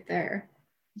it right there.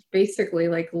 It's basically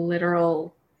like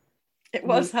literal. It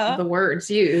was, huh? The words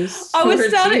used. I was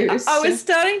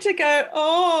starting to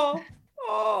go,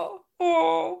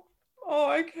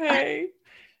 okay.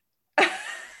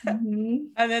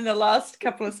 And then the last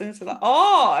couple of sentences were like,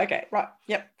 okay, right,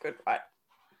 yep, good, right.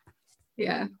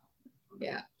 Yeah.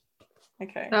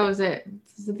 Okay. That was it.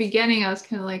 It's the beginning. I was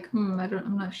kind of like, I'm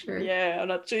not sure. Yeah, I'm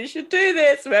not sure you should do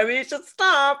this. Maybe you should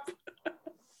stop.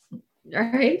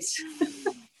 All right.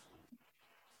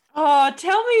 Oh,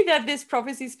 tell me that this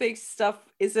Prophecy Speaks stuff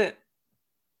isn't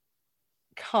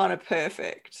kind of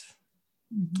perfect.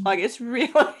 Like, it's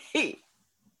really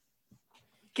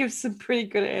gives some pretty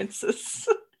good answers.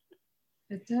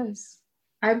 It does.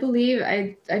 I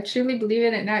truly believe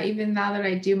in it now, even now that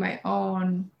I do my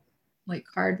own like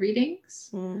card readings.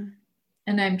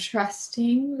 And I'm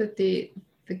trusting that the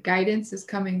guidance is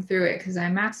coming through it because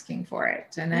I'm asking for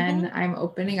it. And then I'm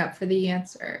opening up for the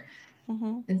answer.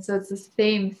 And so it's the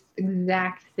same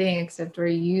exact thing, except we're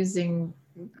using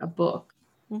a book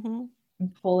and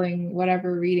pulling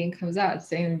whatever reading comes out.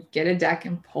 Saying get a deck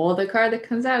and pull the card that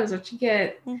comes out is what you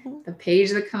get. The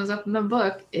page that comes up in the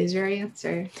book is your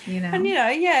answer, And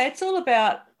it's all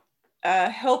about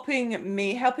helping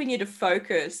you to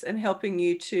focus and helping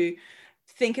you to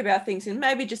think about things in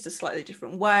maybe just a slightly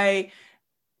different way,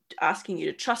 asking you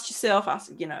to trust yourself,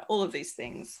 all of these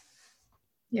things.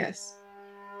 Yes.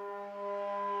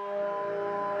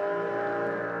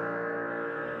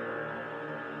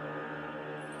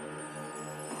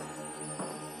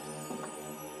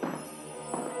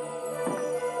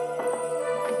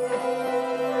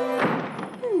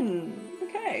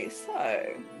 Okay,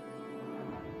 so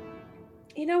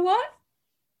you know what?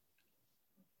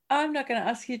 I'm not going to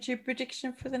ask you to do a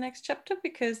prediction for the next chapter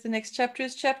because the next chapter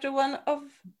is chapter 1 of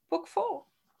book 4.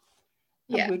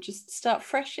 Yeah. And we'll just start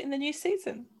fresh in the new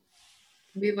season.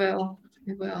 We will.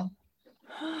 Do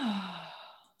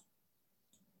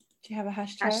you have a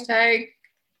hashtag? Hashtag?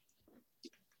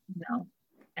 No.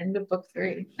 End of book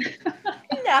 3.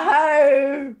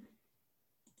 No.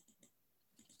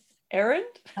 Errand?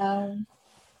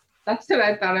 That's what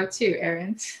I thought of too,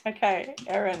 errand. Okay,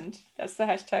 errand. That's the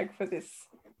hashtag for this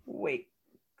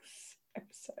week's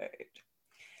episode.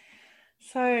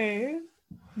 So,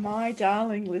 my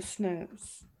darling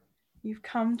listeners, you've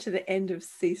come to the end of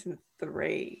season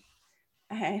 3,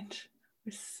 and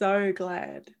we're so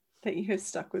glad that you have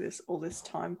stuck with us all this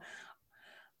time.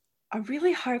 I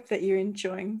really hope that you're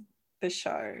enjoying the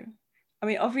show. I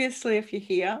mean, obviously, if you're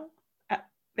here at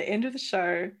the end of the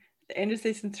show, the end of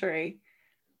season 3,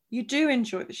 you do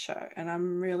enjoy the show, and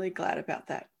I'm really glad about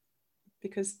that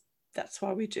because that's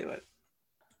why we do it.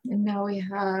 And now we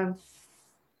have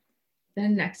the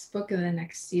next book of the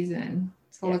next season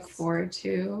to look forward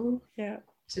to. Yeah.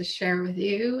 To share with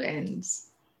you. And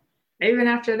even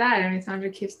after that, I mean, Sandra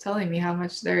keeps telling me how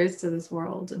much there is to this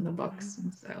world in the books.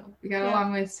 And so we got a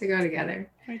long ways to go together.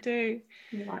 We do.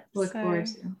 A lot to look forward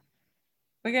to.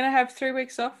 We're going to have 3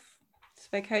 weeks off. It's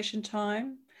vacation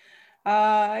time.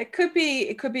 It could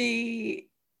be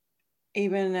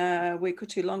even a week or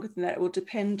two longer than that. It will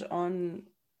depend on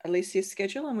Alicia's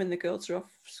schedule and when the girls are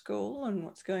off school and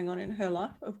what's going on in her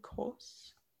life, of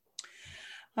course.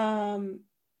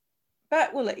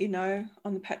 But we'll let you know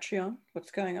on the Patreon what's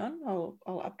going on. I'll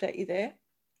update you there.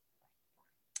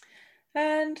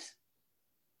 And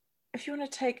if you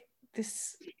want to take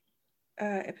this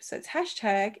episode's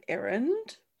hashtag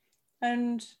errand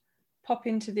and pop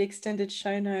into the extended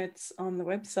show notes on the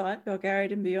website,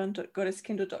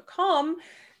 belgariadandbeyond.goddesskindle.com,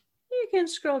 you can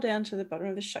scroll down to the bottom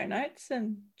of the show notes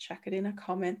and chuck it in a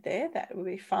comment there. That will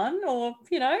be fun. Or,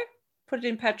 put it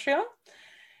in Patreon.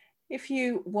 If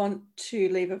you want to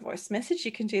leave a voice message,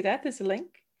 you can do that. There's a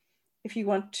link. If you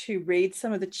want to read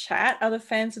some of the chat other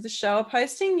fans of the show are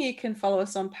posting, you can follow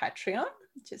us on Patreon.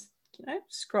 Just,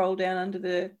 scroll down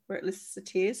under where it lists the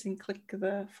tiers and click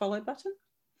the follow button.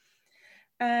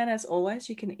 And as always,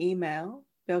 you can email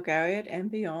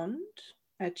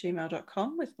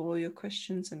belgariadandbeyond@gmail.com with all your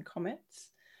questions and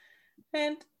comments.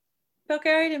 And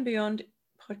Belgariad and Beyond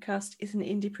podcast is an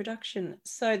indie production.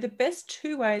 So the best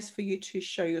two ways for you to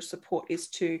show your support is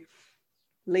to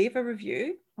leave a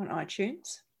review on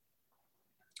iTunes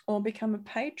or become a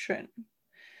patron.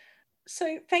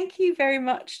 So thank you very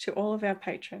much to all of our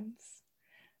patrons.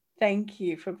 Thank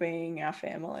you for being our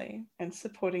family and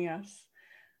supporting us.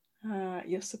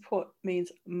 Your support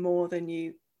means more than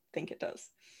you think it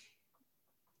does.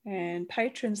 And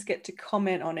patrons get to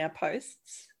comment on our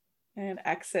posts and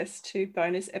access to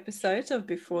bonus episodes of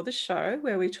Before the Show,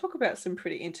 where we talk about some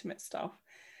pretty intimate stuff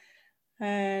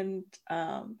and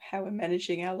how we're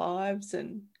managing our lives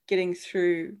and getting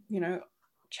through,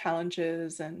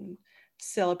 challenges and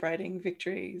celebrating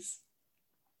victories.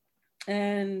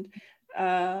 And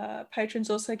patrons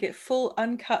also get full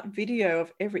uncut video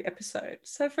of every episode.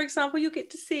 So, for example, you'll get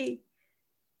to see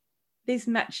these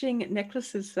matching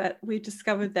necklaces that we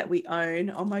discovered that we own.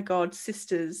 Oh my God,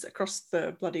 sisters across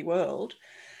the bloody world.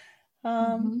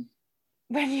 When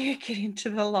you get into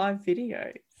the live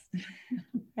videos.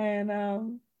 And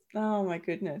oh my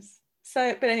goodness.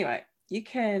 So, but anyway, you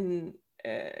can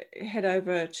head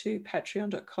over to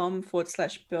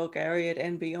patreon.com/Belgariad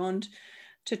and Beyond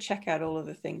to check out all of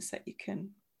the things that you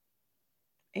can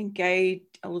engage,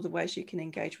 all of the ways you can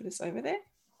engage with us over there.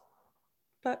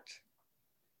 But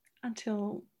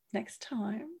until next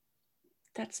time,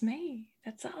 that's me.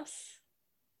 That's us.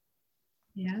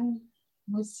 Yeah.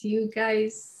 We'll see you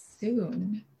guys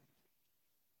soon.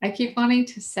 I keep wanting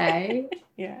to say,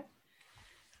 yeah,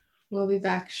 we'll be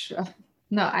back.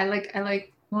 No, I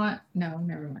want, no,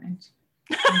 never mind.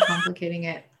 I'm complicating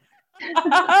it.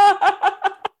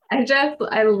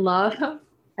 I love,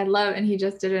 and he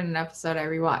just did it in an episode I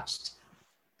rewatched.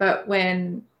 But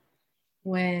when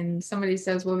somebody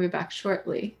says we'll be back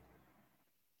shortly,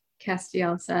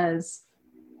 Castiel says,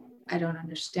 I don't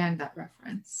understand that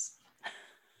reference.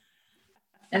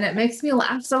 And it makes me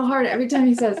laugh so hard every time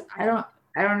he says, I don't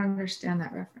understand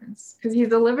that reference, because he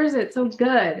delivers it so good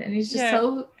and he's just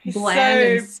so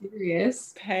bland and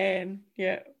serious. Pan,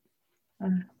 yeah.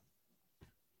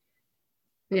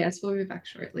 Yes, we'll be back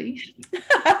shortly.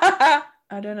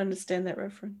 I don't understand that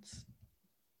reference.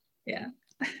 Yeah.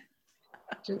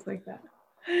 Just like that.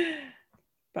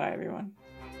 Bye, everyone.